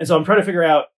someone. And so I'm trying to figure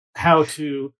out how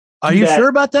to. Are you sure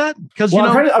about that? Because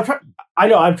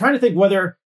I'm trying to think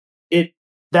whether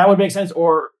that would make sense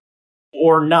or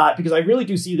not, because I really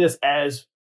do see this as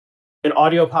an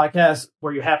audio podcast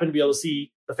where you happen to be able to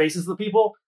see the faces of the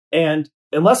people. And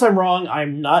unless I'm wrong,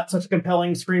 I'm not such a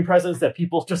compelling screen presence that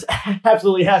people just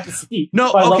absolutely have to see my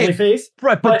lovely face.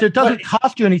 Right, but it doesn't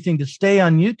cost you anything to stay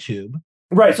on YouTube.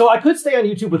 Right, so I could stay on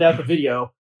YouTube without the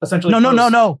video, essentially.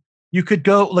 No. You could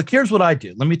go, look, here's what I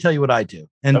do. Let me tell you what I do.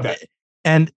 I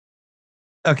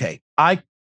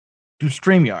do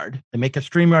StreamYard. I make a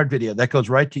StreamYard video that goes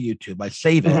right to YouTube. I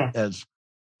save it as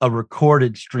a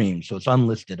recorded stream, so it's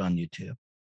unlisted on YouTube.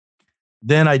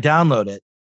 Then I download it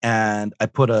and I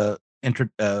put a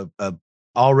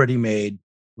already made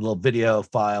little video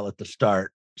file at the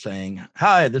start saying,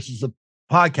 "Hi, this is the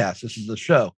podcast. This is the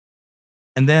show."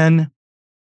 And then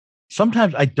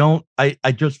sometimes I don't.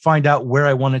 I just find out where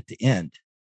I want it to end.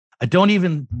 I don't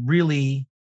even really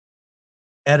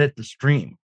edit the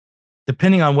stream,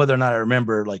 depending on whether or not I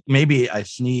remember. Like maybe I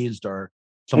sneezed or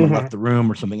someone left the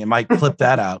room or something. It might clip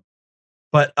that out.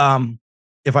 But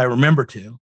if I remember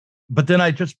to, but then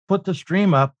I just put the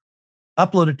stream up,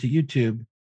 upload it to YouTube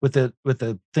with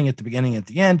the thing at the beginning and at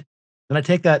the end. Then I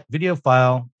take that video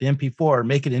file, the MP4,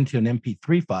 make it into an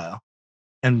MP3 file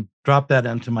and drop that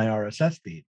into my RSS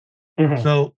feed.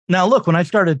 So now look, when I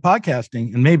started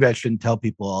podcasting, and maybe I shouldn't tell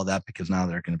people all that because now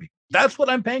they're going to be, that's what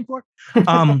I'm paying for.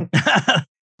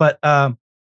 But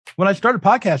when I started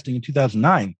podcasting in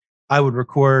 2009, I would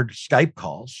record Skype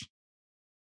calls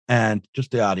and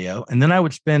just the audio. And then I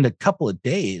would spend a couple of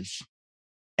days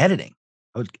editing.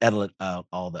 I would edit out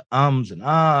all the ums and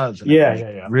ahs.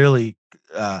 And really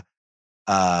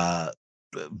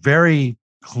very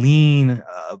clean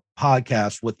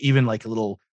podcast with even like a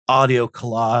little audio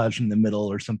collage in the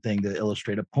middle or something to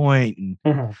illustrate a point, and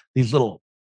these little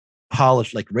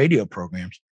polished like radio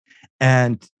programs.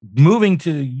 And moving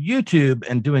to YouTube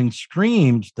and doing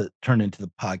streams that turn into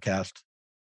the podcast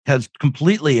has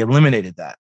completely eliminated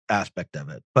that aspect of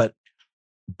it. But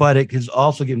it has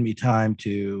also given me time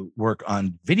to work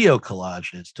on video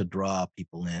collages to draw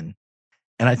people in.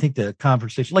 And I think the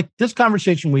conversation, like this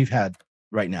conversation we've had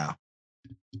right now,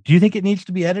 do you think it needs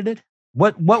to be edited?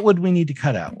 What would we need to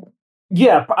cut out?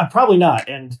 Yeah, probably not.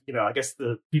 And, I guess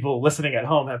the people listening at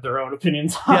home have their own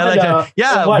opinions. We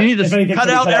need to cut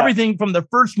out everything from the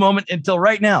first moment until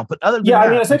right now. But other than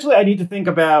that, essentially I need to think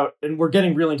about, and we're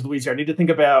getting really into the weeds here, I need to think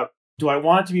about, do I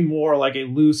want it to be more like a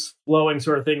loose flowing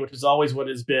sort of thing, which is always what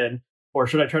it has been? Or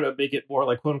should I try to make it more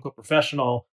like quote unquote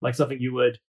professional, like something you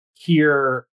would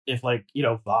hear if like,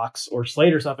 Vox or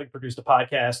Slate or something produced a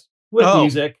podcast with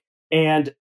music,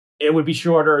 and it would be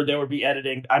shorter, there would be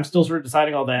editing. I'm still sort of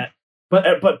deciding all that.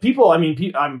 But people,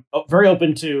 I'm very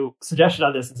open to suggestion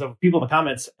on this. And so if people in the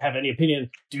comments have any opinion,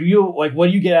 what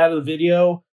do you get out of the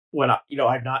video when,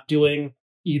 I'm not doing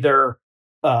either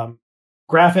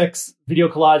graphics, video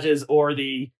collages, or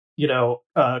the,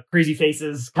 crazy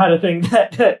faces kind of thing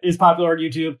that is popular on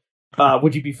YouTube?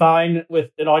 Would you be fine with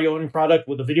an audio only product?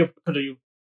 Would the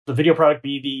video product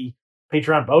be the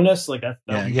Patreon bonus? Like that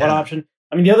would be one option.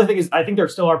 The other thing is, I think there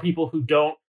still are people who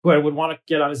I would want to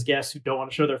get on as guests who don't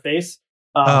want to show their face.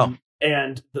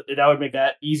 And that would make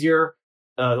that easier.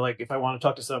 Like if I want to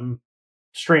talk to some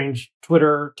strange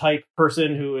Twitter type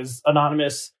person who is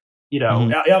anonymous,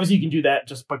 obviously you can do that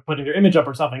just by putting their image up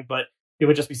or something, but it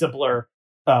would just be simpler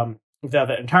without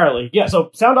that entirely. Yeah.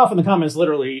 So sound off in the comments,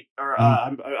 literally, or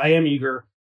I am eager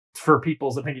for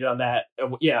people's opinion on that.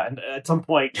 And at some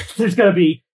point there's going to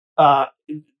be,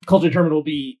 Culture Determined will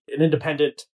be an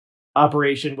independent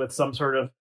operation with some sort of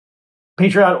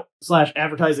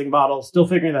Patreon/advertising model. Still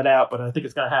figuring that out, but I think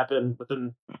it's going to happen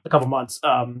within a couple months.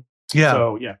 So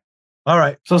yeah. All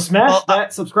right. So smash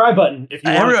that subscribe button if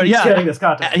you want to keep getting this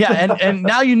content. And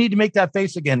now you need to make that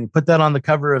face again and put that on the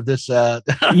cover of this. I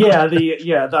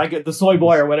get the soy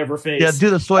boy or whatever face. Yeah,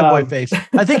 do the soy boy face.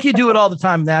 I think you do it all the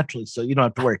time naturally, so you don't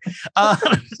have to worry. All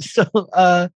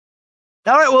right.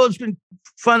 Well, it's been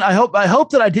fun. I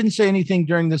hope that I didn't say anything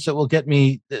during this that will get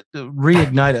me to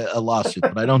reignite a lawsuit,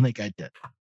 but I don't think I did.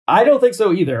 I don't think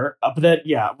so either. But that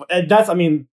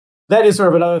that is sort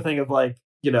of another thing of like,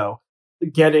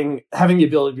 having the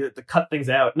ability to cut things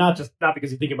out, not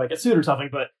because you think it might get sued or something,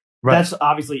 but that's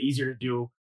obviously easier to do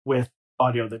with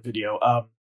audio than video.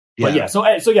 So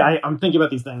I'm thinking about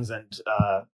these things, and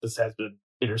this has been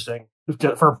interesting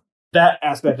for that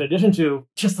aspect, in addition to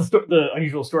just the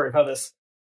unusual story of how this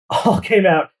all came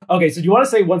out. Okay, so do you want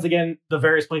to say once again the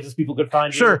various places people could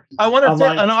find you? Sure. I want to say,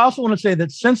 and I also want to say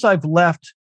that since I've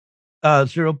left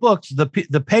Zer0 Books, the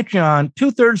Patreon,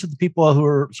 2/3 of the people who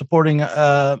are supporting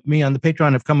me on the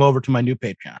Patreon have come over to my new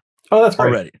Patreon. Oh, that's great.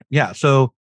 Already. Yeah.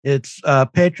 So it's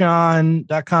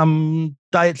patreon.com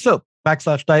Diet Soap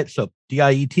 /Diet Soap,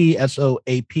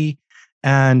 DIETSOAP.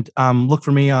 And look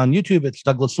for me on YouTube. It's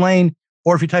Douglas Lain.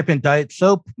 Or if you type in Diet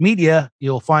Soap Media,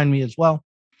 you'll find me as well.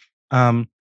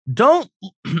 Don't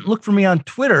look for me on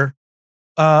Twitter.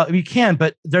 You can,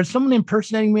 but there's someone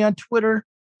impersonating me on Twitter.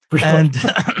 And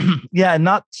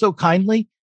not so kindly.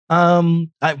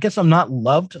 I guess I'm not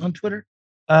loved on Twitter.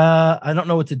 I don't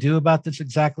know what to do about this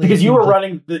exactly. Because you were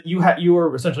running you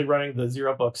were essentially running the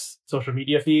Zer0 Books social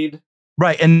media feed.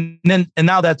 Right. And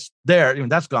now that's there.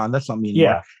 That's gone. That's not me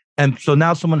anymore. Yeah. And so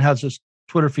now someone has this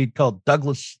Twitter feed called Doug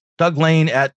Lain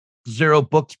at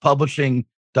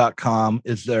 @ZeroBooksPublishing.com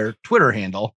is their Twitter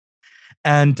handle.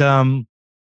 And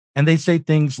they say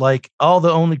things like all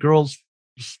the only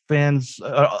fans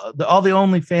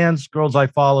girls I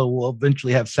follow will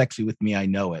eventually have sexy with me. I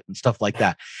know it, and stuff like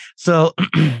that. So,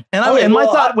 my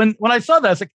thought when I saw that,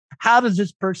 I was like, how does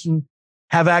this person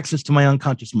have access to my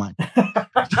unconscious mind?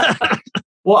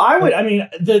 Well,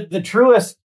 the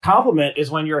truest compliment is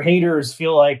when your haters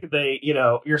feel like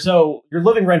you're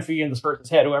living rent free in this person's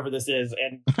head, whoever this is.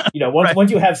 And,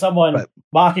 once you have someone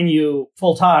mocking you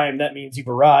full time, that means you've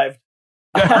arrived,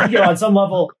 on some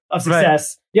level of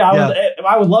success. Right.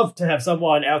 I would love to have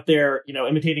someone out there,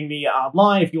 imitating me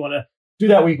online. If you want to do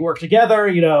that, we can work together,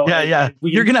 You're going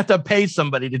to have to pay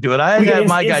somebody to do it. I have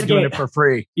my guy doing it for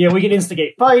free. Yeah, we can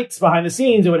instigate fights behind the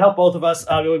scenes. It would help both of us.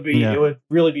 It would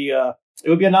really be a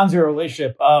non-zero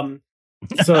relationship.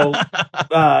 So,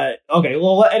 okay.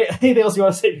 Well, anything else you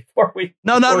want to say before we?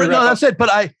 No, that's it. But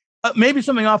maybe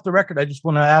something off the record. I just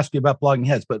want to ask you about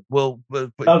Bloggingheads, but we'll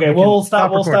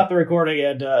stop the recording,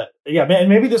 and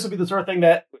maybe this will be the sort of thing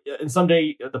that, and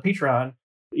someday the Patreon.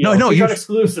 Patreon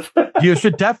exclusive. You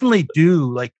should definitely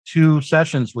do like 2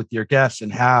 sessions with your guests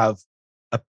and have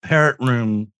a parrot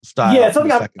room style. Yeah,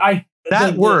 something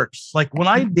that works. Like when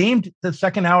I named the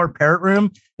second hour parrot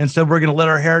room and said we're going to let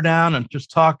our hair down and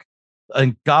just talk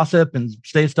and gossip and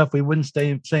say stuff we wouldn't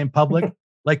say in public.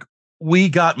 Like we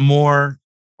got more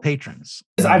patrons.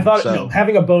 I thought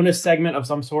having a bonus segment of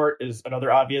some sort is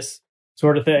another obvious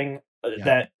sort of thing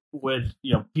that would,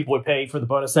 people would pay for the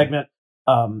bonus segment.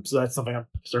 So that's something I'm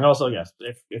considering. Also, yes,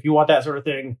 if you want that sort of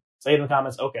thing, say it in the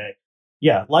comments. Okay.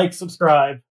 Yeah. Like,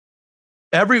 subscribe.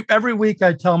 Every week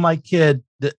I tell my kid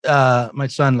that, my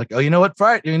son, like, oh, you know what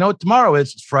tomorrow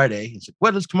is? It's Friday. He said,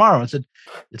 what is tomorrow? I said,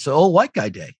 it's the old white guy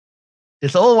day.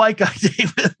 It's the old white guy day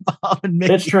with Bob and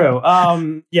Mickey. It's true.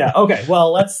 Okay.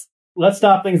 Well, let's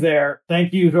stop things there.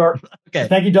 Thank you, Doug.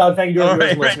 Thank you to our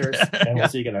listeners, and we'll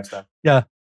see you again next time. Yeah.